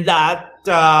 and that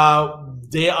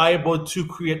they are able to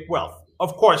create wealth.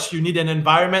 Of course, you need an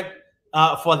environment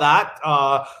for that,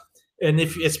 and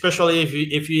especially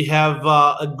if you have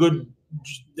a good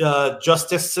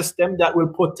justice system that will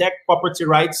protect property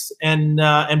rights and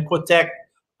protect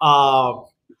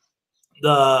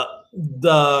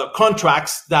the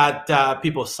contracts that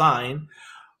people sign.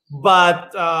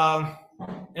 But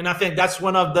and I think that's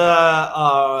one of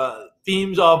the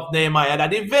themes of Nehemiah,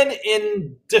 that even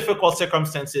in difficult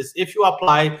circumstances, if you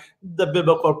apply the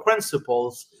biblical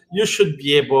principles, you should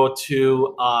be able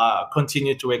to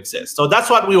continue to exist. So that's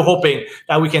what we're hoping,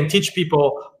 that we can teach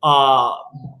people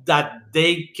that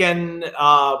they can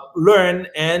learn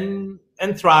and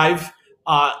thrive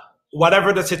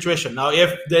whatever the situation. Now,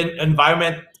 if the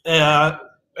environment,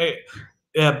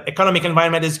 economic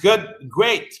environment is good,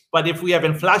 great. But if we have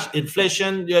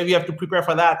inflation, you have to prepare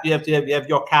for that. You have to have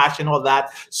your cash and all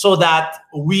that, so that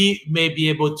we may be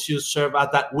able to serve as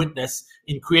that witness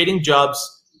in creating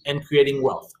jobs and creating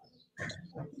wealth.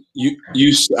 I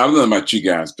don't know about you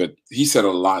guys, but he said a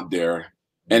lot there,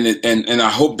 and I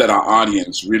hope that our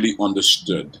audience really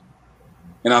understood.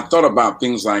 And I thought about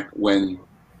things like when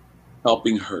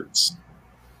helping hurts,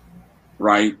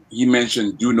 right? He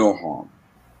mentioned do no harm.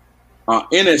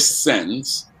 In a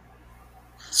sense,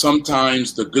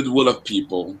 sometimes the goodwill of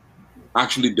people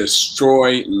actually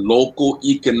destroy local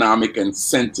economic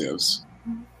incentives,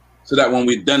 so that when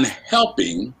we're done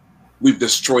helping, we've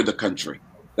destroyed the country.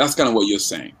 That's kind of what you're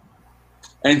saying.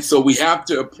 And so we have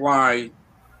to apply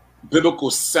biblical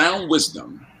sound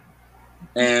wisdom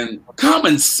and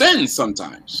common sense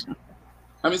sometimes.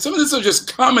 I mean, some of this is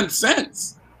just common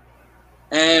sense.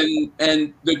 And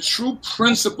the true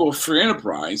principle for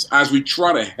enterprise as we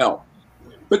try to help.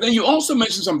 But then you also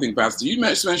mentioned something, Pastor. You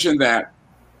mentioned that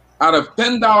out of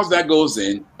 $10 that goes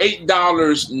in,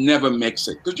 $8 never makes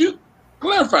it. Could you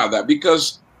clarify that?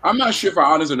 Because I'm not sure if our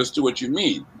audience understood what you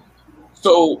mean.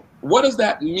 So what does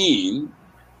that mean?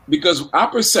 Because our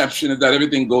perception is that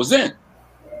everything goes in.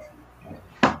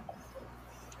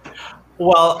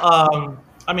 Well,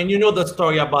 I mean, you know the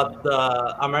story about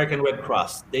the American Red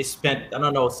Cross. They spent, I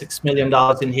don't know, $6 million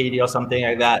in Haiti or something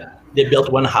like that. They built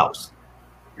one house.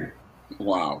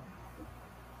 Wow.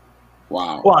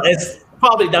 Wow. Well, it's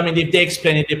probably, I mean, if they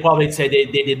explain it, they probably say they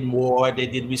did more, they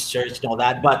did research and all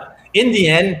that. But in the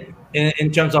end,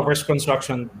 in terms of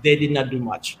reconstruction, they did not do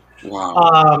much.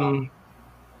 Wow.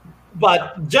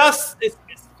 But it's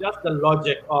just the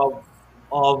logic of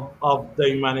the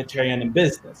humanitarian and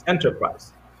business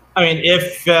enterprise. I mean,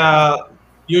 if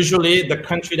usually the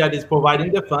country that is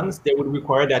providing the funds, they would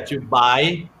require that you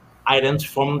buy items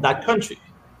from that country.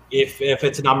 If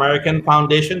it's an American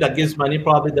foundation that gives money,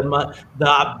 probably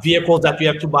the vehicles that you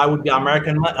have to buy would be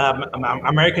American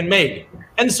made,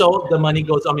 and so the money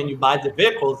goes. I mean, you buy the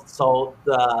vehicles, so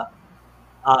the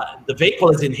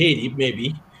vehicle is in Haiti,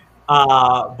 maybe,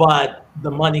 but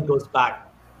the money goes back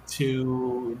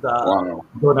to the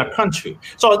donor country.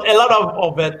 So a lot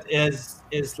of it is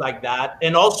like that,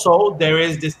 and also there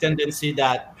is this tendency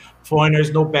that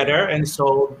foreigners know better, and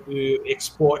so we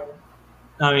export.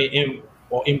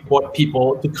 Or import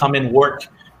people to come and work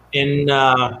in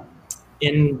the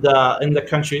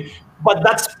country, but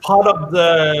that's part of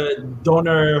the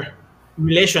donor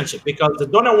relationship, because the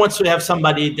donor wants to have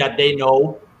somebody that they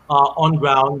know on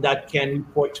ground that can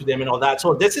report to them and all that.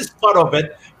 So this is part of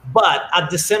it, but at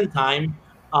the same time,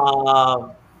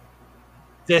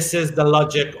 this is the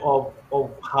logic of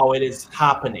how it is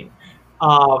happening.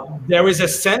 There is a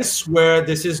sense where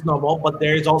this is normal, but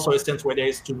there is also a sense where there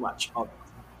is too much of it.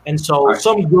 And so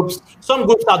some groups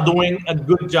are doing a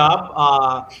good job.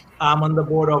 I'm on the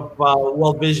board of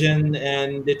World Vision,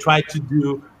 and they try to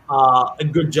do a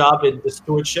good job in the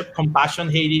stewardship.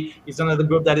 Compassion Haiti is another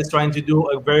group that is trying to do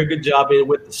a very good job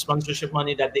with the sponsorship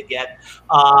money that they get.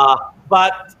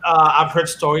 But I've heard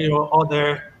stories of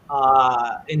other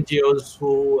NGOs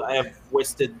who have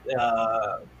wasted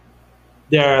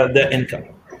their income.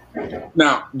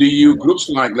 Now, do you groups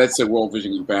like, let's say, World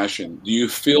Vision Compassion, do you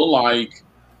feel like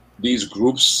these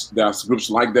groups, there's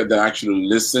groups like that actually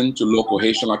listen to local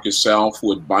Haitian like yourself,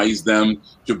 who advise them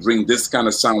to bring this kind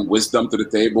of sound wisdom to the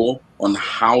table on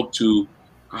how to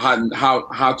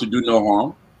do no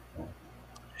harm?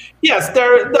 Yes,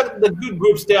 the good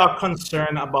groups, they are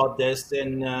concerned about this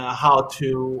and how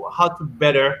to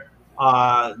better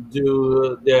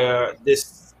do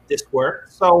this work.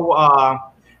 So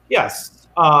yes,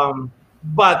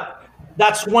 but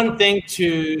that's one thing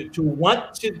to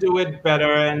want to do it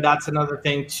better, and that's another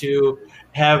thing to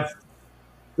have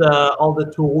all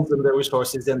the tools and the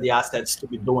resources and the assets to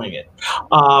be doing it.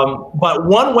 But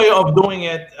one way of doing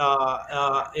it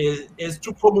is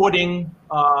to promoting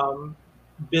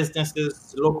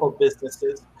businesses, local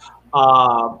businesses,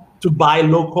 to buy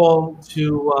local,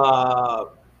 to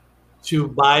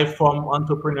buy from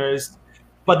entrepreneurs.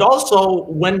 But also,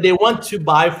 when they want to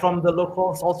buy from the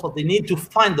locals, also they need to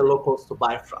find the locals to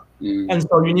buy from. And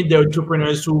so you need the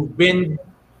entrepreneurs who've been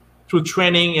through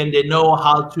training and they know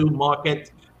how to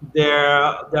market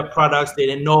their products.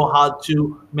 They know how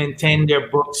to maintain their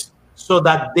books, so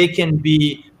that they can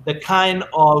be the kind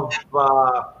of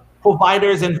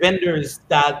providers and vendors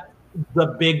that the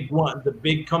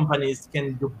big companies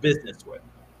can do business with.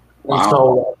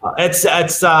 Wow. And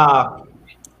so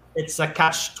it's a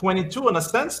catch-22 in a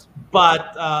sense,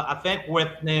 but I think with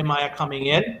Nehemiah coming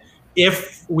in,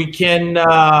 if we can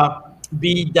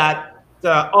be that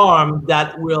arm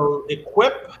that will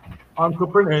equip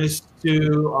entrepreneurs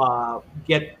to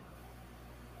get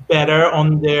better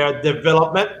on their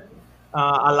development.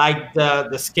 I like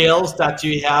the scales that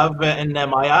you have in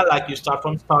Nehemiah, like you start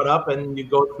from startup and you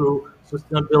go through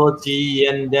sustainability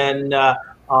and then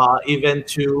even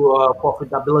to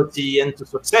profitability and to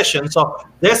succession. So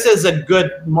this is a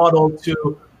good model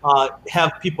to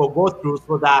have people go through,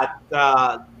 so that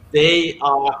they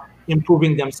are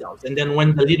improving themselves. And then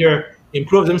when the leader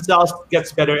improves themselves,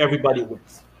 gets better, everybody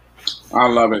wins. I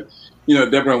love it. You know,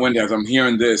 Deborah and Wendy, as I'm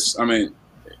hearing this, I mean,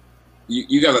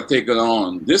 you got to take it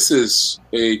on. This is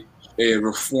a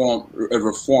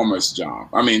reformer's job.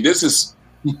 I mean, this is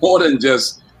more than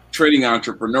just training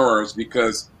entrepreneurs,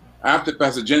 because after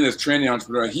Pastor Jen is training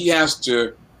entrepreneur, he has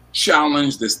to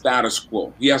challenge the status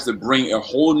quo. He has to bring a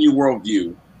whole new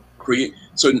worldview.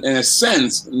 So in a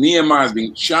sense, Nehemiah is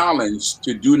being challenged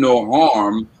to do no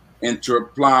harm and to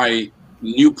apply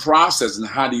new process and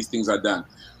how these things are done.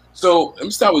 So let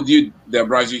me start with you,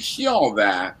 Deborah. As you hear all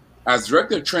that, as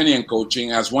director of training and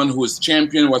coaching, as one who is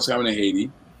championing what's happening in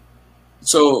Haiti,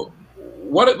 so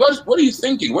what are you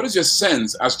thinking? What is your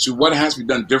sense as to what has to be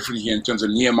done differently here in terms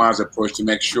of Nehemiah's approach to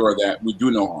make sure that we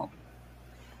do no harm?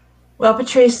 Well,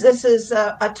 Patrice, this is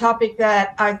a topic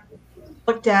that I've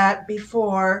looked at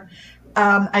before.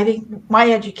 I think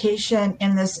my education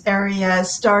in this area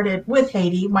started with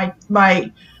Haiti.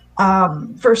 My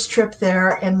first trip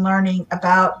there and learning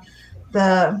about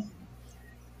the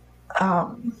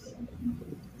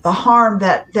harm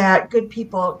that good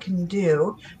people can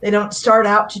do. They don't start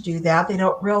out to do that. They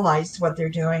don't realize what they're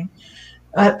doing.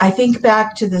 I think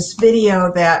back to this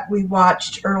video that we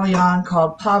watched early on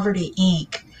called Poverty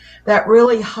Inc. that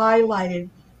really highlighted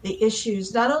the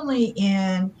issues not only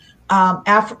in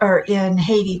in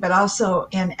Haiti, but also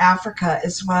in Africa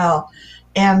as well,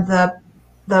 and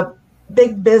the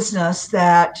big business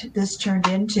that this turned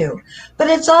into. But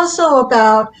it's also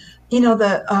about,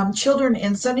 the children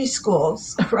in Sunday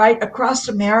schools, right, across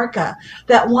America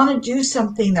that want to do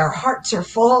something. Their hearts are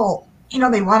full.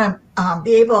 They want to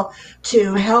be able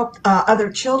to help other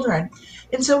children.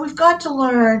 And so we've got to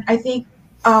learn, I think,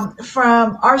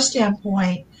 from our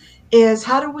standpoint, is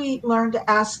how do we learn to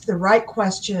ask the right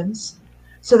questions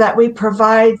so that we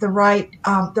provide the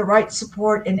right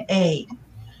support and aid.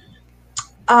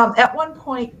 At one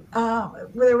point, where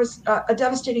there was a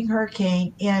devastating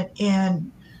hurricane in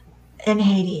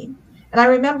Haiti, and I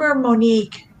remember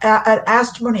Monique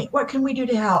asked Monique, "What can we do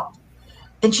to help?"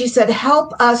 And she said,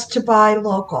 "Help us to buy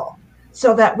local,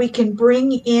 so that we can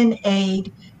bring in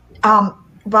aid."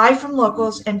 Buy from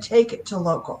locals and take it to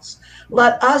locals.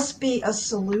 Let us be a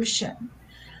solution.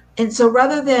 And so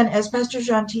rather than, as Pastor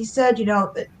Jean-T said,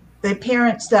 the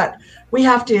parents that we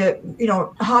have to,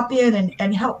 hop in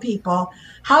and help people,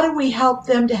 how do we help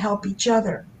them to help each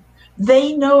other?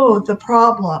 They know the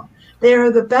problem. They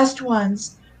are the best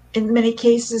ones in many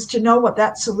cases to know what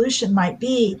that solution might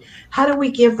be. How do we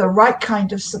give the right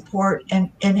kind of support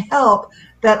and help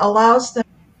that allows them to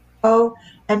go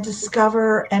and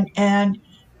discover and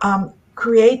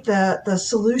create the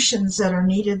solutions that are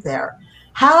needed there?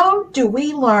 How do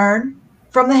we learn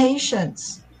from the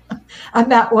Haitians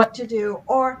about what to do,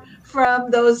 or from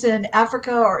those in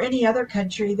Africa or any other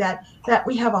country that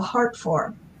we have a heart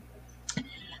for?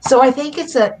 So I think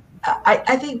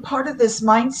I think part of this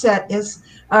mindset is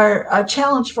a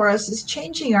challenge for us is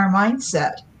changing our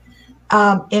mindset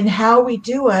in how we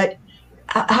do it,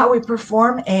 how we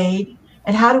perform aid,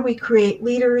 and how do we create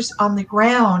leaders on the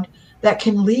ground that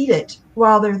can lead it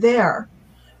while they're there,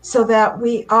 so that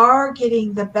we are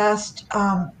getting the best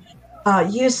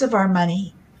use of our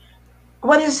money.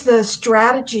 What is the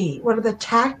strategy? What are the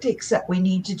tactics that we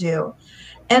need to do?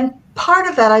 And part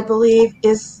of that, I believe,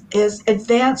 is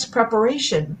advanced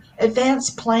preparation,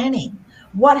 advanced planning.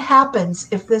 What happens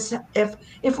if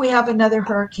we have another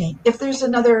hurricane? If there's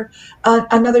another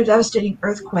devastating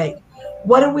earthquake?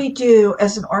 What do we do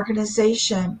as an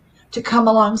organization to come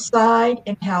alongside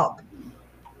and help?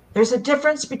 There's a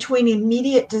difference between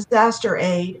immediate disaster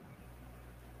aid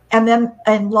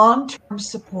and long-term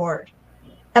support.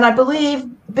 And I believe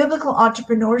biblical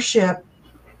entrepreneurship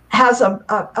has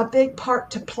a big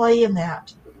part to play in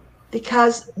that,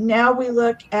 because now we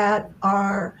look at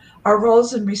our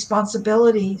roles and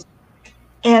responsibilities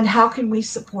and how can we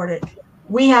support it.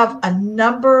 We have a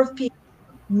number of people,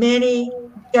 many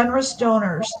generous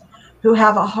donors who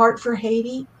have a heart for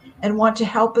Haiti and want to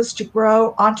help us to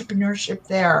grow entrepreneurship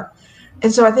there.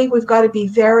 And so I think we've got to be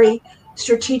very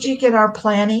strategic in our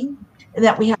planning, and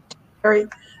that we have to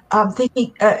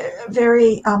be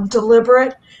very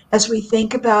deliberate as we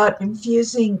think about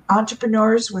infusing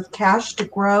entrepreneurs with cash to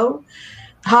grow.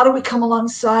 How do we come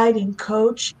alongside and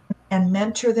coach and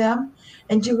mentor them?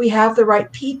 And do we have the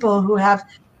right people who have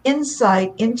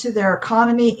insight into their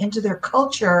economy, into their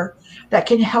culture, that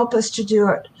can help us to do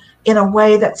it in a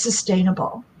way that's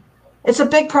sustainable? It's a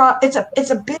big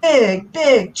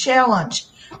challenge,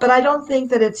 but I don't think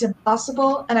that it's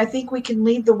impossible, and I think we can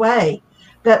lead the way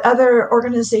that other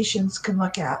organizations can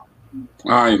look at.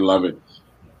 I love it.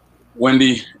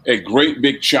 Wendy, a great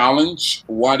big challenge.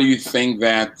 Why do you think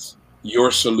that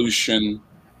your solution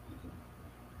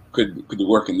could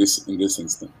work in this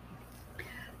instant?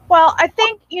 Well, I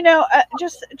think,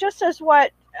 just as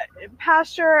what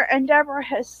Pastor and Deborah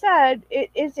has said, it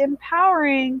is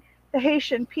empowering the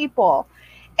Haitian people.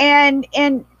 And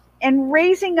and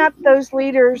raising up those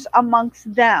leaders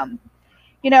amongst them.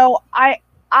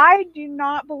 I do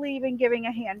not believe in giving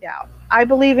a handout. I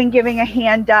believe in giving a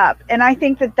hand up. And I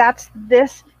think that that's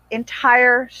this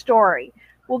entire story.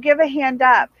 We'll give a hand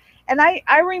up. And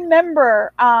I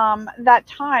remember that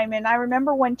time, and I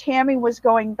remember when Tammy was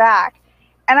going back,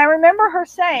 and I remember her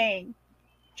saying,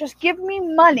 just give me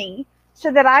money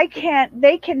so that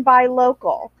they can buy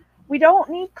local. We don't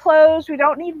need clothes. We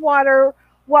don't need water.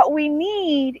 What we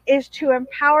need is to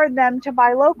empower them to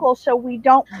buy local so we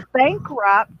don't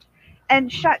bankrupt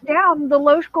and shut down the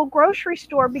local grocery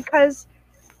store because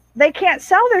they can't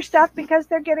sell their stuff because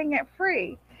they're getting it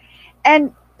free.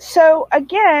 And so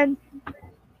again,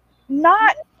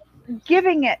 not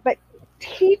giving it, but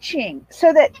teaching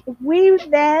so that we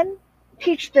then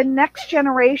teach the next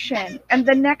generation and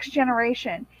the next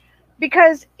generation,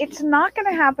 because it's not going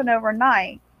to happen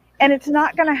overnight and it's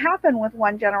not going to happen with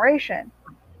one generation.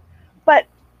 But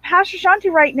Pastor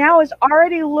Shanti right now is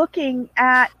already looking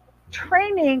at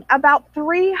training about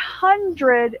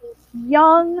 300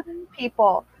 young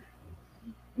people,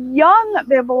 young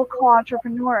biblical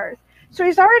entrepreneurs. So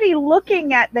he's already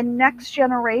looking at the next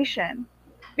generation,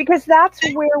 because that's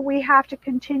where we have to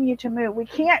continue to move. We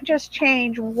can't just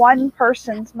change one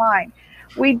person's mind.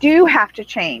 We do have to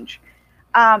change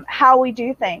how we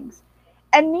do things.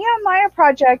 And Nehemiah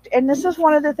Project, and this is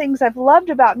one of the things I've loved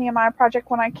about Nehemiah Project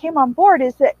when I came on board,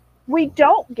 is that we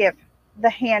don't give the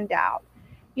handout.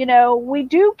 We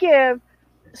do give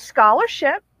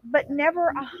scholarship, but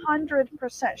never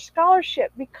 100%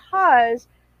 scholarship because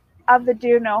of the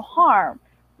do no harm.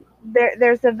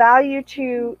 There's a value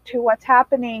to what's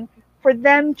happening for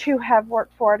them to have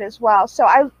worked for it as well. So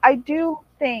I do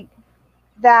think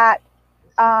that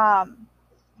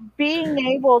being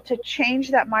able to change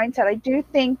that mindset, I do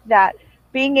think that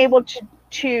being able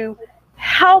to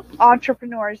help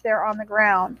entrepreneurs there on the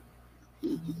ground,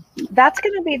 that's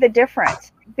going to be the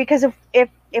difference. Because if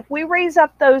we raise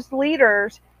up those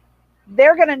leaders,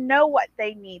 they're going to know what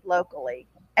they need locally.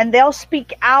 And they'll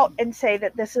speak out and say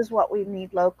that this is what we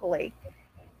need locally.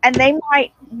 And they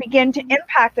might begin to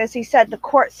impact, as he said, the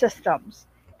court systems.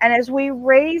 And as we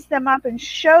raise them up and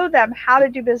show them how to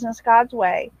do business God's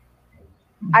way,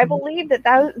 I believe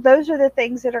that those are the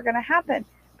things that are going to happen.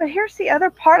 But here's the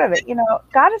other part of it.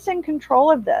 God is in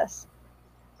control of this.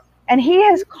 And he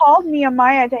has called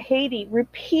Nehemiah to Haiti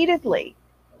repeatedly.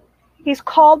 He's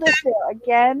called us there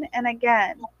again and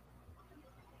again.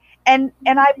 And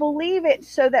I believe it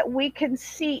so that we can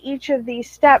see each of these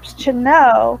steps to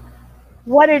know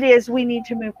what it is we need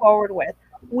to move forward with.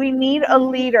 We need a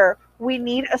leader. We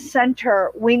need a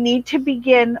center. We need to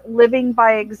begin living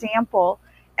by example.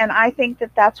 And I think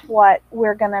that that's what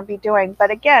we're going to be doing.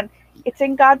 But again, it's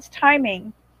in God's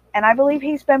timing. And I believe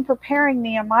he's been preparing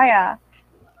Nehemiah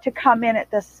to come in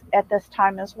at this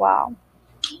time as well.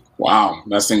 Wow,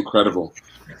 that's incredible.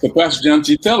 So Pastor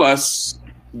Shanti, tell us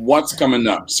what's coming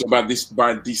up. So by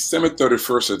December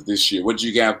 31st of this year, what do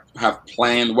you have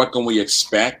planned? What can we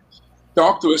expect?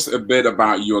 Talk to us a bit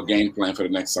about your game plan for the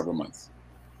next several months.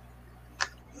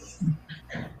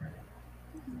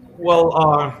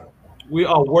 Well, we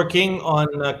are working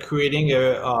on creating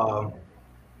a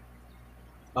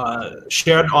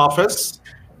shared office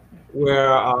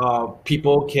where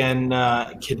people can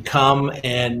come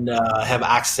and have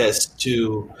access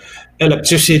to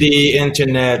electricity,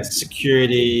 internet,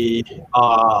 security,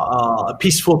 a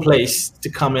peaceful place to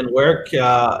come and work.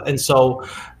 And so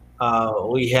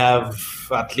we have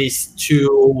at least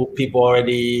 2 people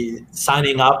already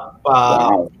signing up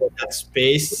for that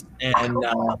space.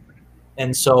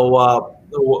 And so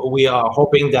we are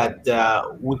hoping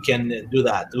that we can do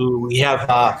that. We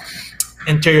have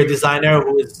interior designer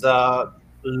who is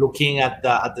looking at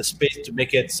the space to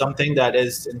make it something that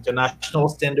is international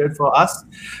standard for us.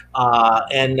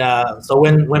 So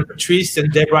when Patrice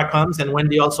and Deborah comes, and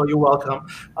Wendy also, you're welcome.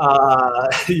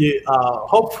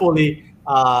 Hopefully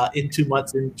in 2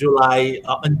 months, in July,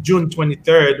 on June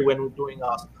 23rd, when we're doing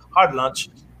our hard launch,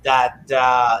 that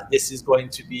this is going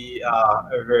to be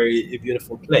a very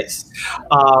beautiful place.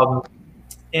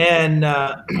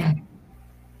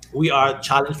 We are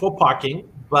challenged for parking,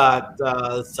 but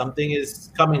something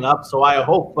is coming up. So I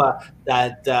hope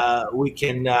that we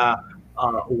can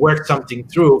work something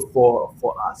through for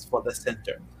us, for the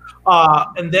center.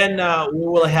 And then we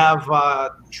will have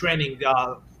training.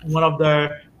 One of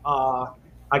the,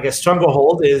 I guess,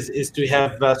 stronghold is to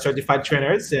have certified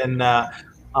trainers. And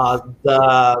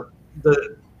the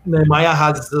Nehemiah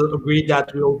has agreed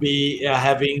that we'll be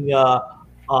having a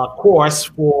course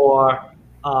for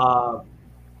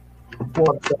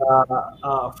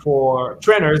for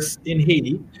trainers in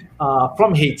Haiti,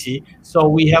 from Haiti. So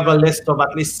we have a list of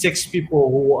at least 6 people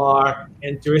who are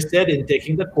interested in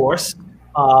taking the course.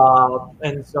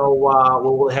 And so we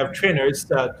will have trainers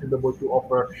to be able to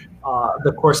offer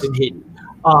the course in Haiti.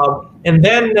 And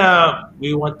then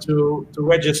we want to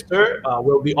register.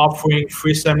 We'll be offering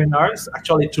free seminars.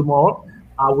 Actually, tomorrow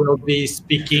I will be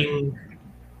speaking,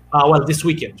 well, this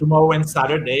weekend, tomorrow and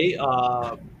Saturday.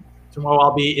 Tomorrow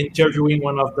I'll be interviewing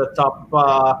one of the top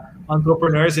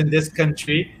entrepreneurs in this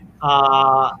country,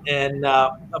 and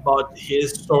about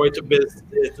his story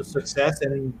to success.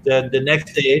 And the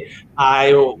next day,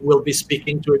 I will be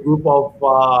speaking to a group of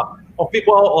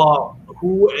people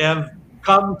who have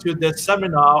come to this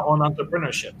seminar on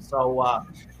entrepreneurship. So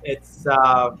it's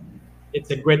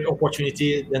a great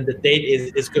opportunity, and the date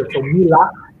is good. So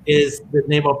Mila is the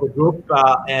name of the group,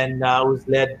 and was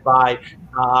led by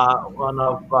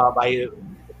by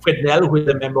Frednel, who is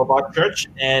a member of our church,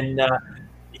 and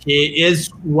he is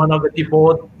one of the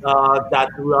people that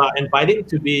we are inviting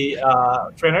to be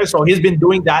trainers. So he's been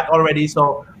doing that already.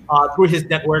 So through his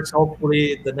networks,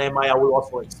 hopefully the Nehemiah will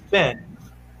also expand.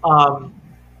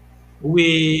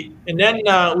 We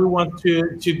want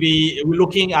we're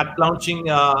looking at launching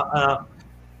a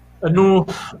new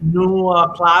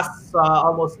class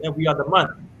almost every other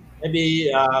month.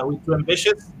 Maybe we're too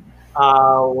ambitious.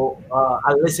 I'll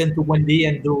listen to Wendy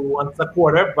and do once a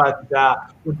quarter, but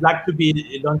we'd like to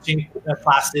be launching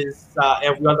classes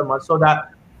every other month, so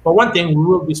that, for one thing, we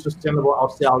will be sustainable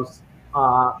ourselves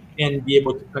and be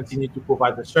able to continue to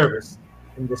provide the service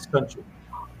in this country.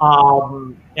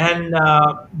 Then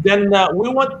we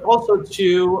want also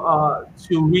to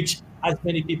reach as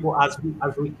many people as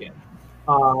we can.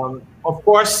 Of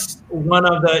course, one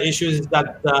of the issues is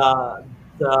that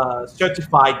the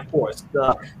certified course,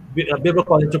 the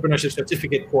Biblical Entrepreneurship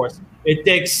Certificate course, it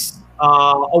takes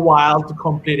a while to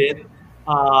complete it.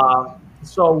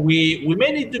 So we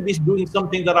may need to be doing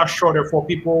something that are shorter for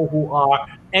people who are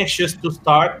anxious to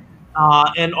start.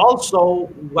 And also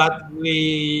what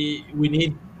we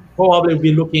need probably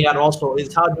be looking at also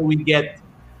is how do we get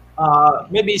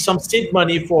maybe some seed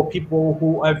money for people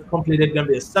who have completed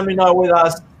maybe a seminar with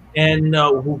us and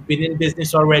who've been in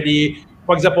business already.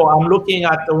 For example, I'm looking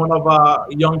at one of our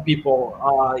young people.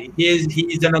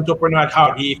 He's an entrepreneur at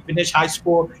heart. He finished high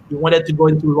school. He wanted to go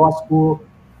into law school,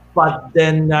 but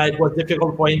then it was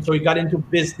difficult for him. So he got into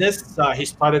business. He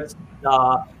started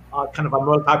kind of a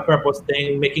multi-purpose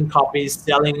thing, making copies,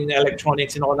 selling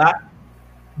electronics and all that.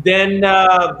 Then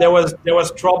there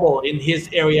was trouble in his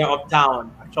area of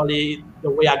town. Actually, the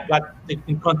way I got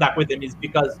in contact with him is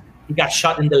because he got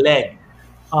shot in the leg.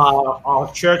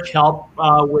 Our church helped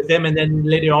with him, and then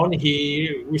later on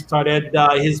he restarted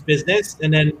his business.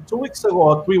 And then 2 weeks ago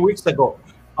or 3 weeks ago,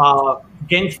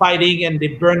 gang fighting, and they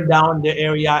burned down the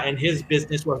area, and his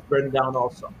business was burned down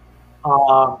also.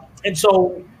 And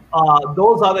so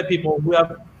those are the people who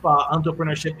have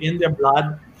entrepreneurship in their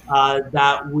blood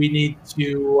that we need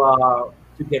to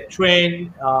get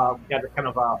trained, get a kind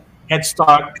of a head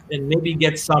start, and maybe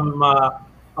get some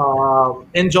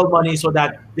angel money so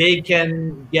that they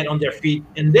can get on their feet,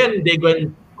 and then they're going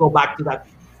to go back to that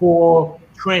full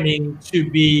training to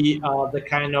be the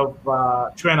kind of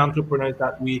trained entrepreneurs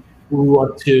that we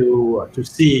want to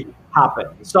see happen.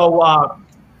 So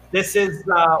this is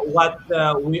what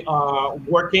we are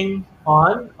working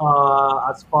on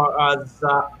as far as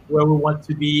where we want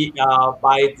to be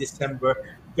by December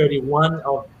 31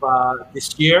 of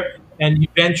this year. And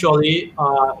eventually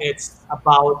it's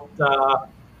about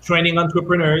training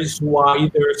entrepreneurs who are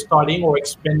either starting or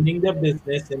expanding their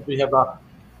business, and to have a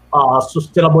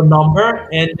sustainable number,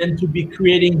 and to be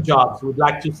creating jobs. We'd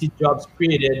like to see jobs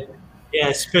created,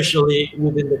 especially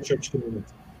within the church community.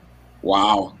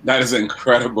 Wow, that is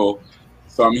incredible.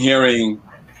 So I'm hearing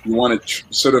you want to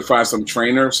certify some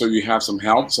trainers, so you have some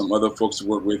help, some other folks to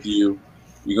work with you.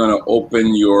 You're going to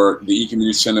open the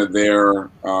e-community center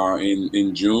there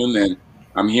in June, and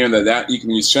I'm hearing that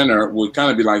e-community center would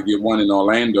kind of be like the one in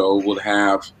Orlando, would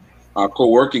have a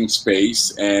co-working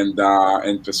space and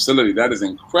facility. That is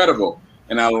incredible,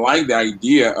 and I like the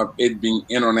idea of it being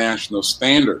international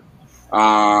standard.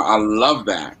 I love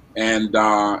that, and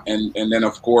then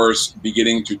of course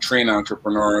beginning to train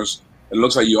entrepreneurs. It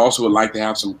looks like you also would like to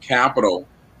have some capital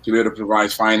to be able to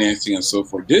provide financing and so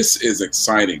forth. This is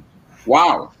exciting.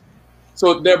 Wow.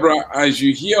 So Deborah, as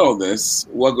you hear all this,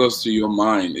 what goes to your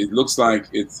mind? It looks like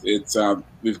it's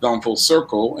we've gone full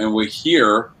circle and we're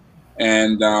here,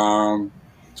 and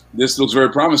this looks very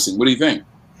promising. What do you think?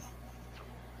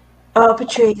 Oh,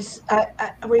 Patrice,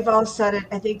 we've all said it,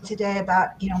 I think, today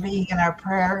about being in our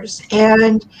prayers,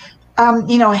 and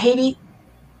You know, Haiti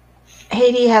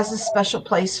has a special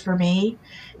place for me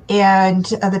and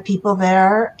the people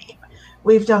there.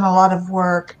 We've done a lot of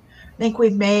work. I think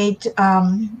we've made,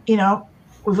 you know,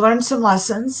 we've learned some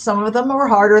lessons. Some of them were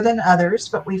harder than others,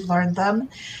 but we've learned them.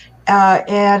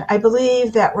 And I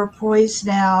believe that we're poised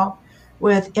now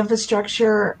with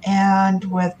infrastructure and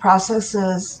with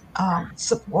processes,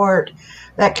 support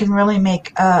that can really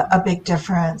make a big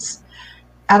difference.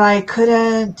 And I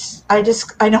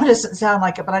know it doesn't sound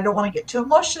like it, but I don't want to get too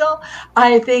emotional.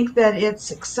 I think that it's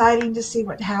exciting to see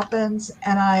what happens.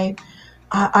 And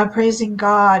I'm praising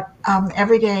God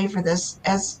every day for this,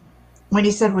 as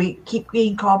Wendy said, we keep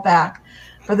being called back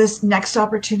for this next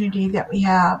opportunity that we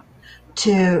have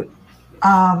to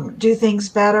do things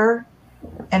better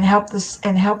and help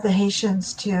the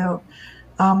Haitians to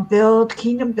build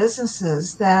kingdom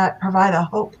businesses that provide a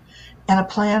hope and a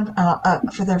plan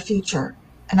for their future.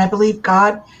 And I believe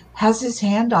God has his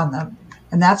hand on them.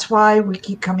 And that's why we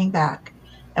keep coming back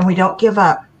and we don't give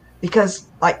up, because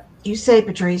like you say,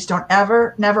 Patrice, don't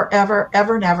ever, never, ever,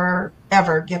 ever, never,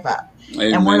 ever give up.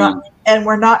 Amen. And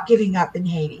we're not giving up in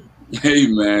Haiti.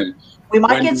 Amen. We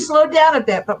might get slowed down a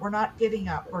bit, but we're not giving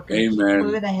up. We're going to keep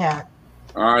moving ahead.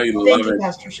 I love Thank you, it.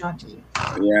 Pastor Shanti.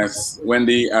 Yes.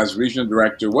 Wendy, as regional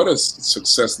director, what does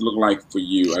success look like for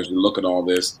you as you look at all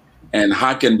this? And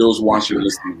how can those watching and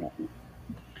listening help?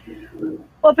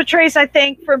 Well, Patrice, I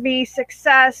think for me,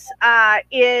 success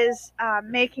is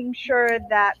making sure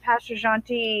that Pastor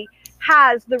Gentil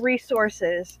has the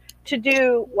resources to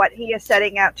do what he is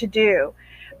setting out to do.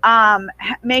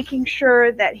 Making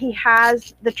sure that he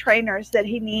has the trainers that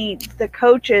he needs, the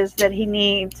coaches that he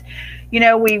needs. You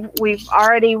know, we've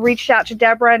already reached out to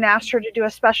Deborah and asked her to do a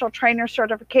special trainer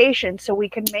certification so we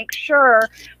can make sure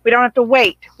we don't have to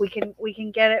wait. We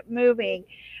can get it moving.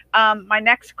 My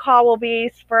next call will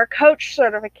be for a coach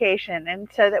certification, and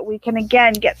so that we can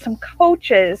again get some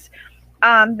coaches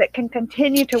that can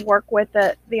continue to work with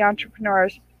the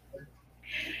entrepreneurs.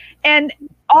 And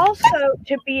also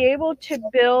to be able to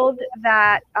build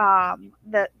that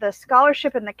the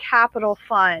scholarship and the capital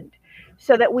fund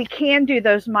so that we can do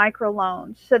those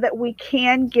microloans, so that we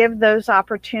can give those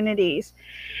opportunities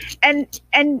and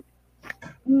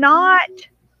not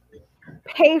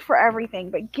pay for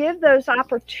everything, but give those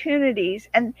opportunities.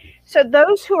 And so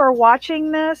those who are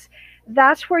watching this,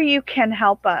 that's where you can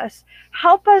help us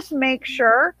make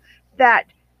sure that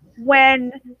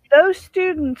when those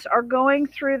students are going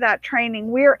through that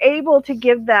training, we are able to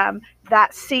give them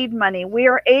that seed money. We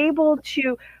are able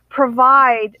to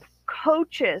provide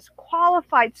coaches,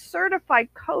 qualified, certified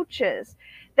coaches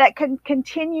that can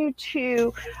continue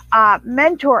to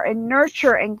mentor and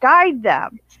nurture and guide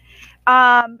them.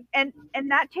 And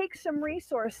that takes some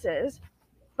resources,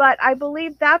 but I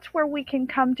believe that's where we can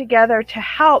come together to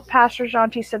help Pastor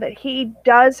Gentil so that he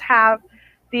does have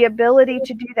the ability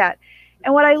to do that.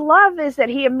 And what I love is that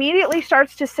he immediately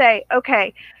starts to say,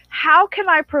 okay, how can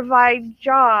I provide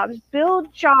jobs,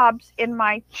 build jobs in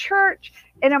my church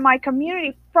and in my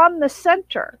community from the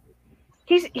center?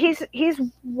 He's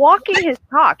walking his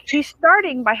talk. He's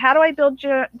starting by how do I build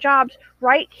jobs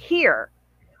right here,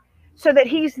 so that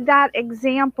he's that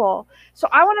example. So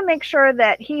I want to make sure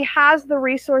that he has the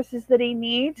resources that he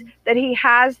needs, that he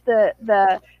has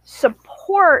the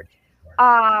support,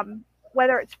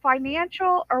 whether it's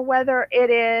financial or whether it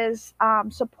is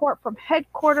support from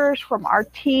headquarters, from our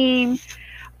team,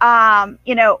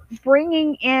 you know,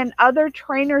 bringing in other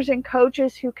trainers and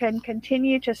coaches who can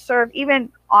continue to serve even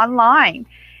online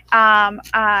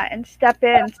and step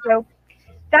in. So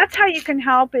that's how you can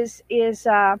help is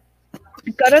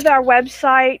go to our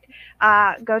website,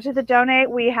 go to the donate.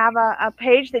 We have a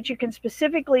page that you can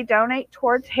specifically donate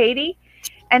towards Haiti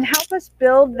and help us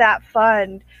build that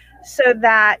fund so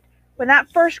that when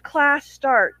that first class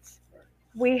starts,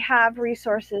 we have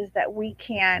resources that we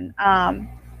can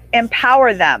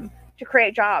empower them to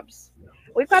create jobs.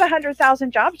 We've got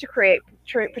 100,000 jobs to create,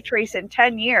 Patrice, in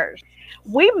 10 years.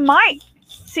 We might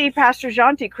see Pastor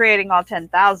Gentil creating all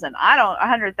 10,000.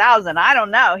 100,000. I don't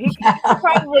know. He can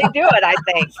probably do it, I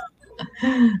think.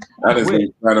 That is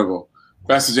incredible.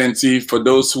 Pastor Gentil, for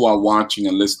those who are watching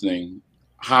and listening,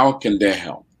 how can they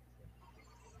help?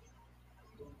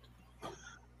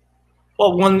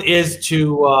 Well, one is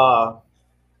to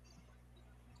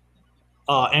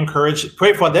encourage,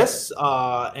 pray for this,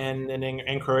 and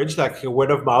encourage, like, word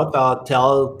of mouth.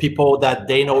 Tell people that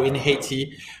they know in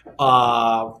Haiti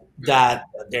that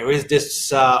there is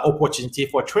this opportunity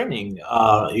for training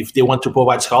if they want to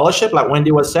provide scholarship, like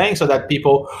Wendy was saying, so that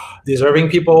people, deserving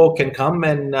people, can come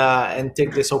and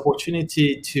take this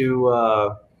opportunity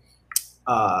to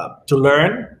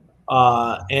learn.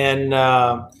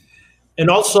 And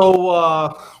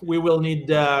also, we will need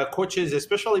coaches,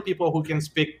 especially people who can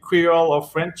speak Creole or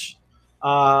French,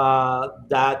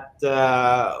 that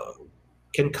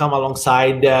can come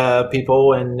alongside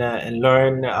people and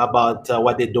learn about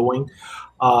what they're doing.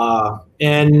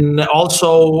 And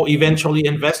also eventually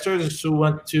investors who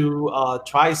want to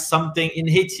try something in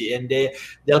Haiti, and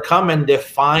they'll come and they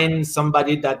find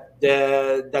somebody that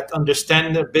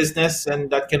understand the business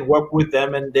and that can work with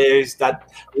them, and there's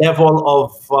that level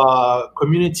of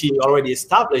community already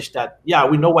established that, yeah,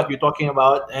 we know what you're talking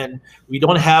about, and we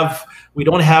don't have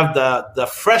the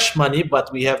fresh money,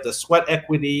 but we have the sweat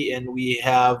equity, and we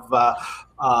have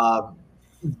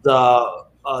the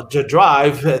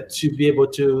drive to be able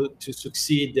to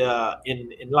succeed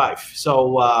in life.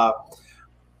 So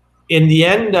in the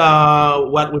end,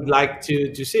 what we'd like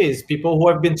to see is people who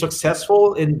have been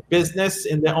successful in business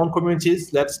in their own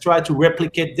communities. Let's try to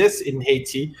replicate this in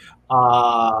Haiti.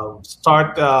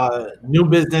 Start new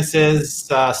businesses,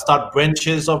 start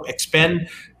branches expand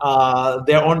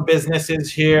their own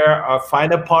businesses here,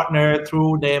 find a partner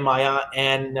through Nehemiah,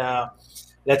 and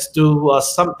let's do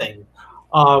something.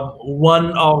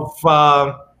 One of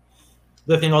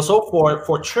the thing also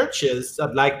for churches,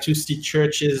 I'd like to see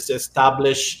churches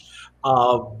establish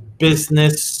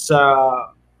business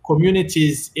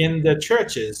communities in the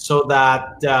churches so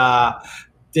that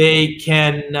they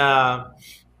can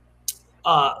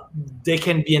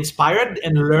be inspired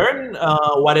and learn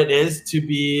what it is to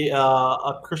be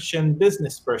a Christian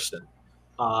business person.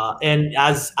 And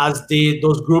as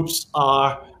those groups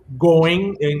are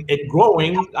going and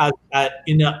growing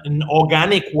in an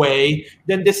organic way,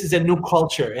 then this is a new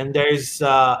culture, and there's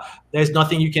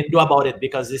nothing you can do about it,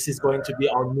 because this is going to be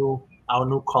our new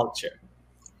culture.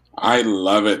 I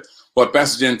love it. Well,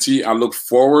 Pastor Gentil, I look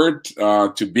forward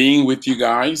to being with you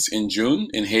guys in June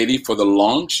in Haiti for the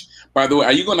launch. By the way,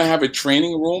 are you going to have a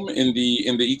training room in the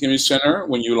e-community center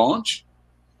when you launch?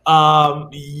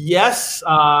 Yes,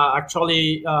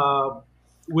 actually.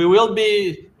 We will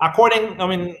be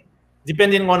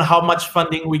depending on how much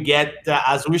funding we get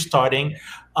as we're starting.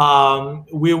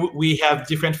 We have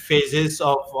different phases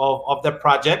of the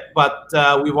project, but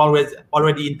we've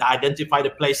already identified a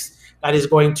place that is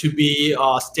going to be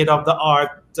a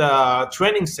state-of-the-art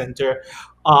training center.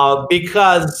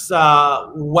 Because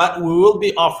what we will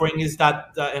be offering is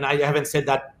that, and I haven't said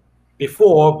that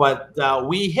before, but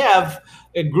we have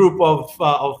a group of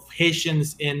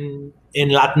Haitians in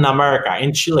Latin America,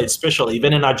 in Chile especially,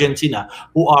 even in Argentina,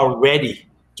 who are ready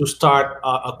to start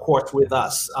a course with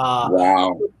us.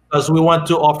 Wow. Because we want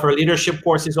to offer leadership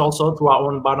courses also through our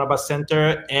own Barnabas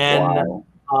Center, and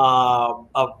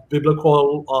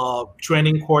biblical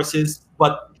training courses,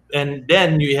 and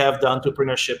then you have the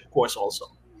entrepreneurship course also.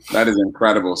 That is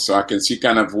incredible. So I can see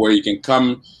kind of where you can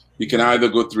come. You can either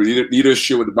go through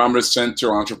leadership with the Barnabas Center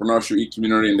or entrepreneurship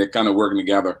e-community, and they're kind of working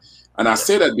together. And I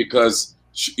say that because,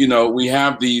 we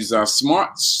have these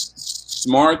smart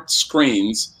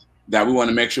screens that we want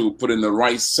to make sure we put in the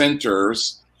right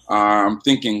centers. I'm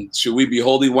thinking, should we be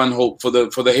holding one hope for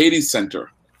the Haiti Center?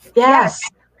 Yes.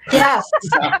 Yes.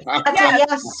 That's a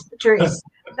yes, Patrice.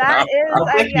 That is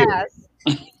a yes.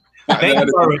 That is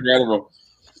incredible.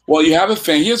 Well, you have a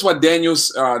fan. Here's what Danielle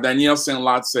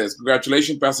Saint-Lot says.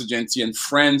 Congratulations, Pastor Gentil and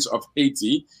friends of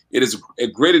Haiti. It is a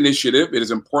great initiative. It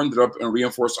is important to develop and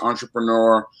reinforce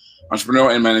entrepreneur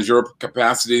and managerial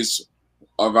capacities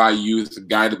of our youth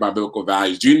guided by biblical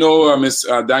values. Do you know Miss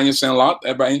Danielle Saint-Lot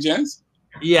by any chance?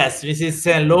 Yes, Mrs.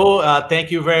 Saint-Lot,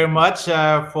 thank you very much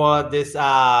for this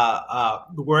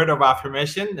word of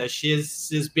affirmation.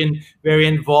 She's been very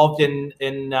involved in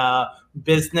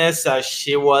business.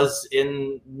 She was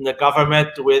in the government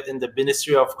in the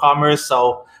Ministry of Commerce,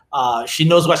 so she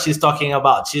knows what she's talking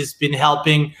about. She's been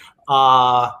helping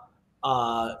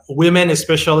women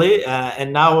especially,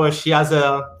 and now she has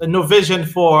a new vision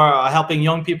for helping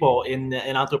young people in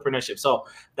entrepreneurship. So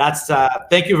that's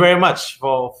thank you very much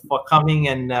for coming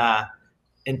and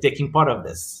taking part of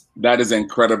this. That is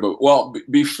incredible. Well,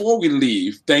 before we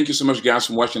leave, thank you so much, guys,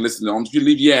 for watching and listening. Don't you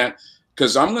leave yet,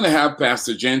 because I'm going to have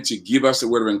Pastor Gentil give us a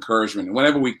word of encouragement. And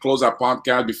whenever we close our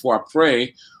podcast, before I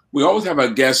pray, we always have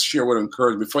a guest share a word of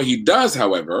encouragement. Before he does,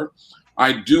 however,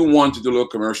 I do want to do a little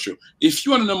commercial. If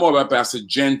you want to know more about Pastor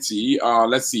Gentil,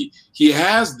 let's see. He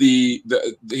has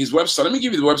his website. Let me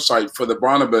give you the website for the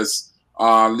Barnabas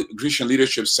Christian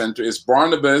Leadership Center. It's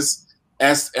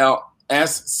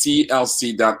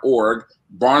BarnabasSCLC.org.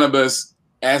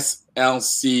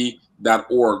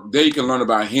 BarnabasSLC.org. There you can learn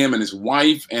about him and his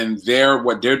wife and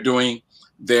what they're doing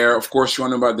there. Of course, you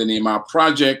want to know about the Nehemiah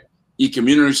Project,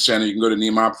 E-Community Center. You can go to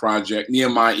Nehemiah Project,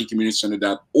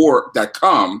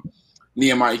 NehemiahECommunityCenter.org.com.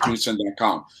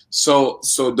 NehemiahECommunityCenter.com. So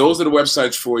those are the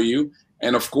websites for you.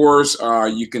 And of course,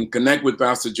 you can connect with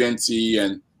Pastor Genty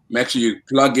and make sure you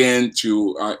plug in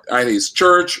to either his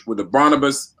church with the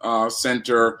Barnabas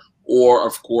Center, or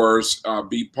of course,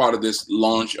 be part of this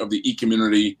launch of the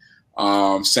eCommunity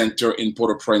Center in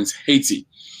Port-au-Prince, Haiti.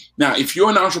 Now, if you're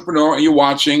an entrepreneur and you're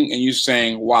watching and you're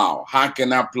saying, wow, how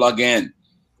can I plug in?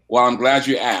 Well, I'm glad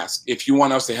you asked. If you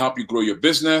want us to help you grow your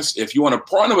business, if you want to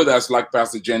partner with us like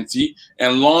Pastor Genty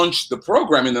and launch the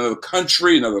program in another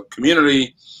country, another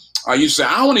community, you say,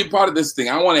 I want to be part of this thing.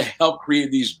 I want to help create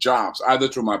these jobs, either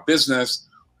through my business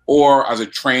or as a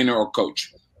trainer or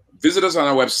coach. Visit us on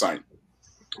our website,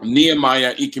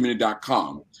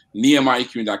 NehemiahECommunity.com,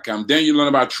 NehemiahECommunity.com. Then you learn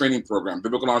about training program,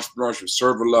 biblical entrepreneurship,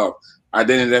 serve love,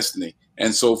 identity and destiny,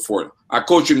 and so forth. Our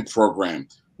coaching program,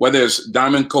 whether it's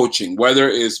diamond coaching, whether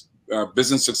it's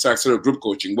business success or group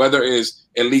coaching, whether it's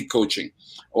elite coaching,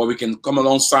 or we can come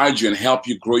alongside you and help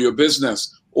you grow your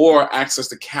business, or access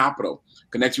to capital,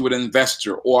 connect you with an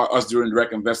investor, or us doing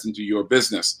direct investing to your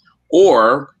business.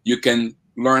 Or you can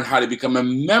learn how to become a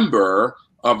member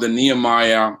of the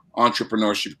Nehemiah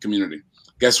entrepreneurship community.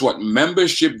 Guess what?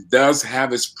 Membership does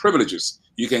have its privileges.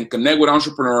 You can connect with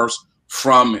entrepreneurs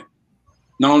from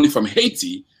not only from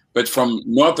Haiti, but from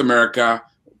North America,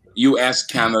 US,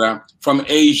 Canada, from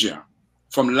Asia,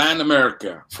 from Latin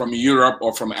America, from Europe,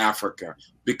 or from Africa,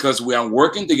 because we are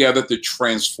working together to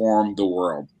transform the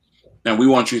world. And we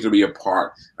want you to be a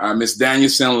part. Ms.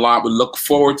 Danielson Lott, we look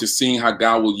forward to seeing how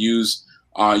God will use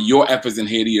your efforts in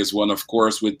Haiti as well, and of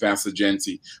course, with Pastor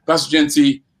Genty. Pastor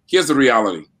Genty, here's the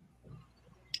reality.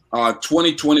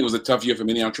 2020 was a tough year for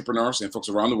many entrepreneurs and folks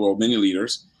around the world, many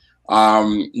leaders.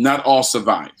 Not all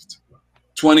survived.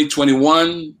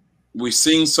 2021, we're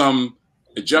seeing some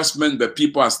adjustment, but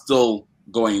people are still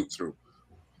going through.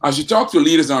 As you talk to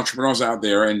leaders and entrepreneurs out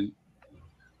there, and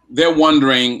they're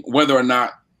wondering whether or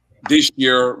not this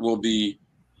year will be,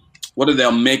 whether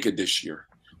they'll make it this year,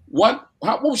 what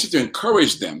would you to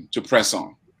encourage them to press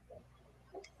on?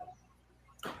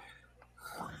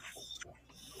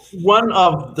 One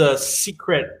of the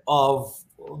secret of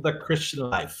the Christian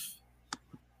life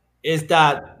is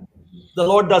that the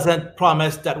Lord doesn't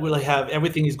promise that we'll have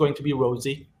everything is going to be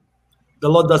rosy. The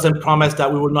Lord doesn't promise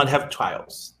that we will not have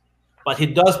trials, but he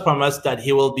does promise that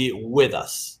he will be with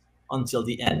us until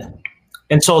the end.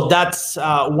 And so that's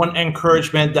one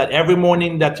encouragement, that every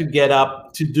morning that you get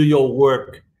up to do your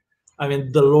work, I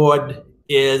mean, the Lord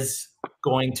is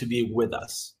going to be with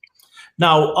us.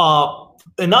 Now,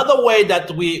 another way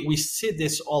that we see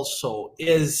this also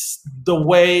is the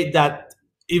way that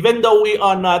even though we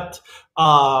are not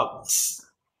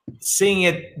seeing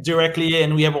it directly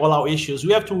and we have all our issues,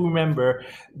 we have to remember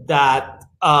that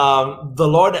the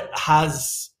Lord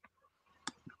has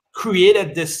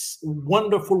created this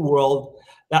wonderful world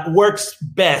that works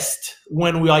best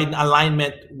when we are in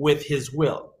alignment with his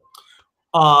will.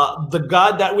 The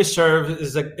God that we serve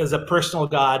is a personal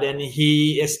God, and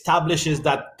he establishes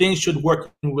that things should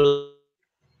work in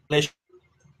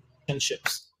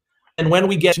relationships. And when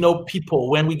we get to know people,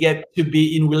 when we get to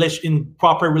be in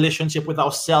proper relationship with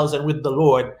ourselves and with the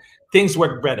Lord, things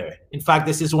work better. In fact,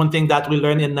 this is one thing that we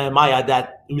learn in Nehemiah,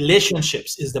 that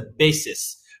relationships is the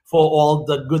basis for all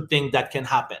the good things that can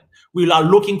happen. We are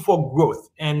looking for growth.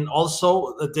 And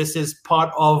also, this is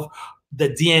part of the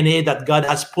DNA that God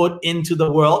has put into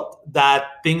the world, that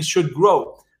things should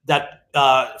grow, that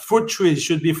fruit trees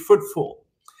should be fruitful.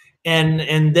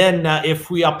 And then if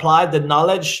we apply the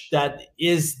knowledge that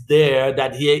is there,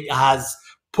 that he has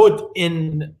put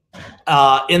in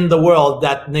the world,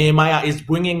 that Nehemiah is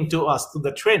bringing to us to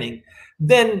the training,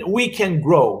 then we can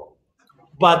grow.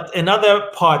 But another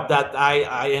part that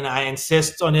I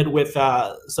insist on it with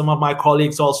some of my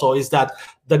colleagues also is that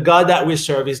the God that we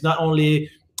serve is not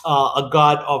only a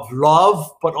God of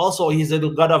love, but also he's a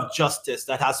God of justice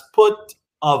that has put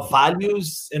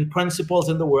values and principles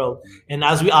in the world. And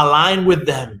as we align with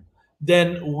them,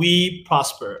 then we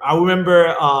prosper. I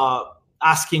remember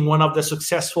asking one of the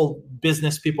successful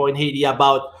business people in Haiti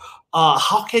about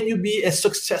how can you be a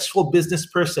successful business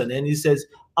person? And he says,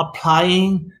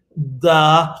 applying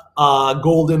the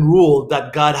golden rule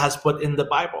that God has put in the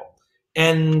Bible.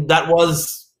 And that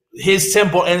was his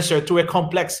simple answer to a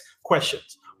complex question.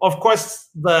 Of course,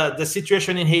 the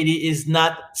situation in Haiti is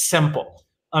not simple.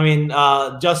 I mean,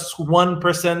 just one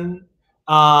person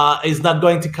is not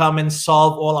going to come and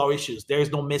solve all our issues. There is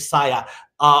no Messiah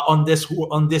on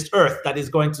this earth that is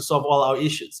going to solve all our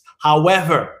issues.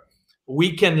 However,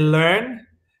 we can learn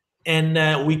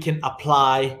and we can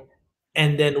apply,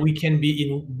 and then we can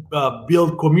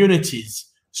build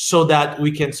communities so that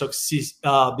we can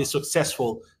be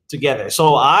successful together.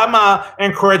 So I'm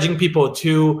encouraging people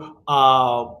to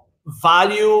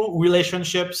value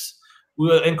relationships.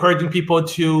 We're encouraging people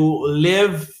to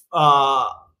live a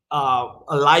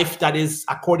life that is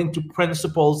according to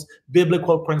principles,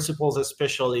 biblical principles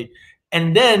especially,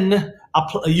 and then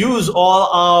use all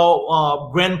our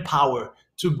brain power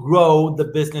to grow the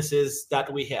businesses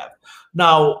that we have.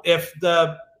 Now, if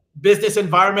the business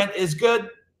environment is good,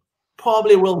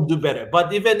 probably we'll do better.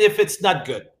 But even if it's not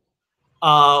good,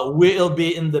 we'll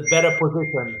be in the better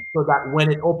position so that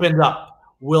when it opens up,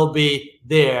 we'll be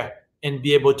there and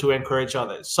be able to encourage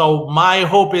others. So my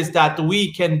hope is that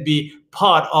we can be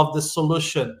part of the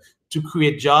solution to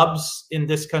create jobs in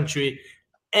this country,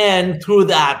 and through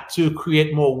that to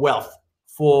create more wealth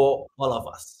for all of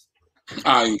us.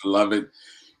 I love it.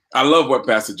 I love what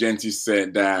Pastor Jeanty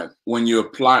said, that when you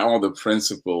apply all the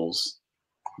principles,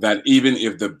 that even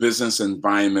if the business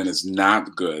environment is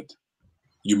not good,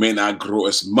 you may not grow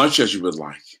as much as you would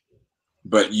like,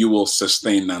 but you will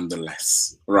sustain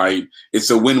nonetheless, right? It's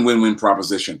a win-win-win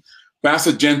proposition.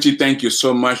 Pastor Jeanty, thank you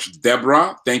so much.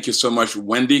 Deborah, thank you so much.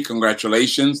 Wendy,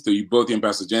 congratulations to you both and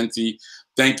Pastor Jeanty.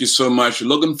 Thank you so much.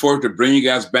 Looking forward to bringing you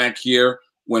guys back here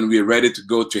when we're ready to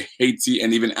go to Haiti,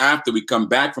 and even after we come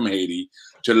back from Haiti,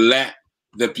 to let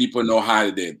the people know how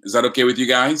it did. Is that okay with you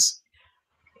guys?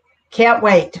 Can't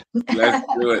wait. Let's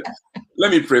do it.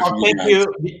 Let me pray for you guys. Thank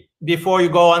you. Before you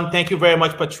go on, thank you very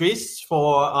much, Patrice,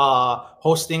 for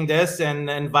hosting this and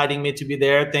inviting me to be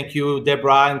there. Thank you,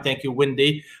 Deborah, and thank you,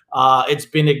 Wendy. It's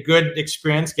been a good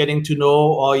experience getting to know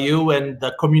all you and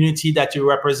the community that you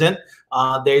represent.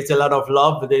 There is a lot of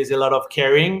love, there is a lot of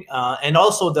caring, and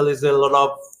also there is a lot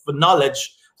of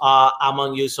knowledge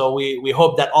among you. So we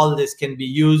hope that all of this can be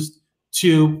used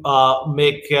to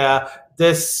make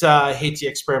this Haiti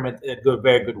experiment a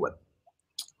very good one.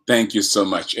 Thank you so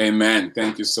much. Amen.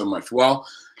 Thank you so much. Well,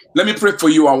 let me pray for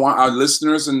you, our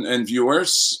listeners and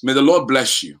viewers. May the Lord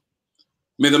bless you.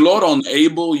 May the Lord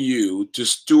enable you to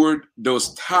steward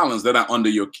those talents that are under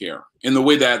your care in the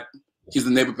way that He's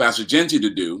enabled Pastor Jeanty to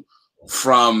do,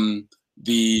 from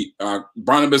the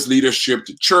Barnabas leadership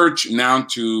to church, now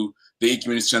to the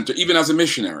Community Center, even as a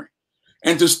missionary.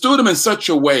 And to steward them in such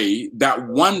a way that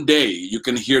one day you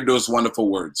can hear those wonderful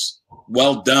words,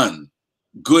 "Well done,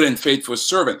 good and faithful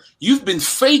servant. You've been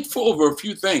faithful over a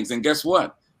few things, and guess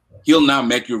what? He'll now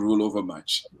make you rule over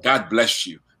much." God bless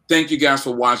you. Thank you guys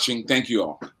for watching. Thank you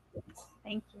all.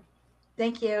 Thank you.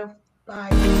 Thank you.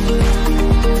 Bye.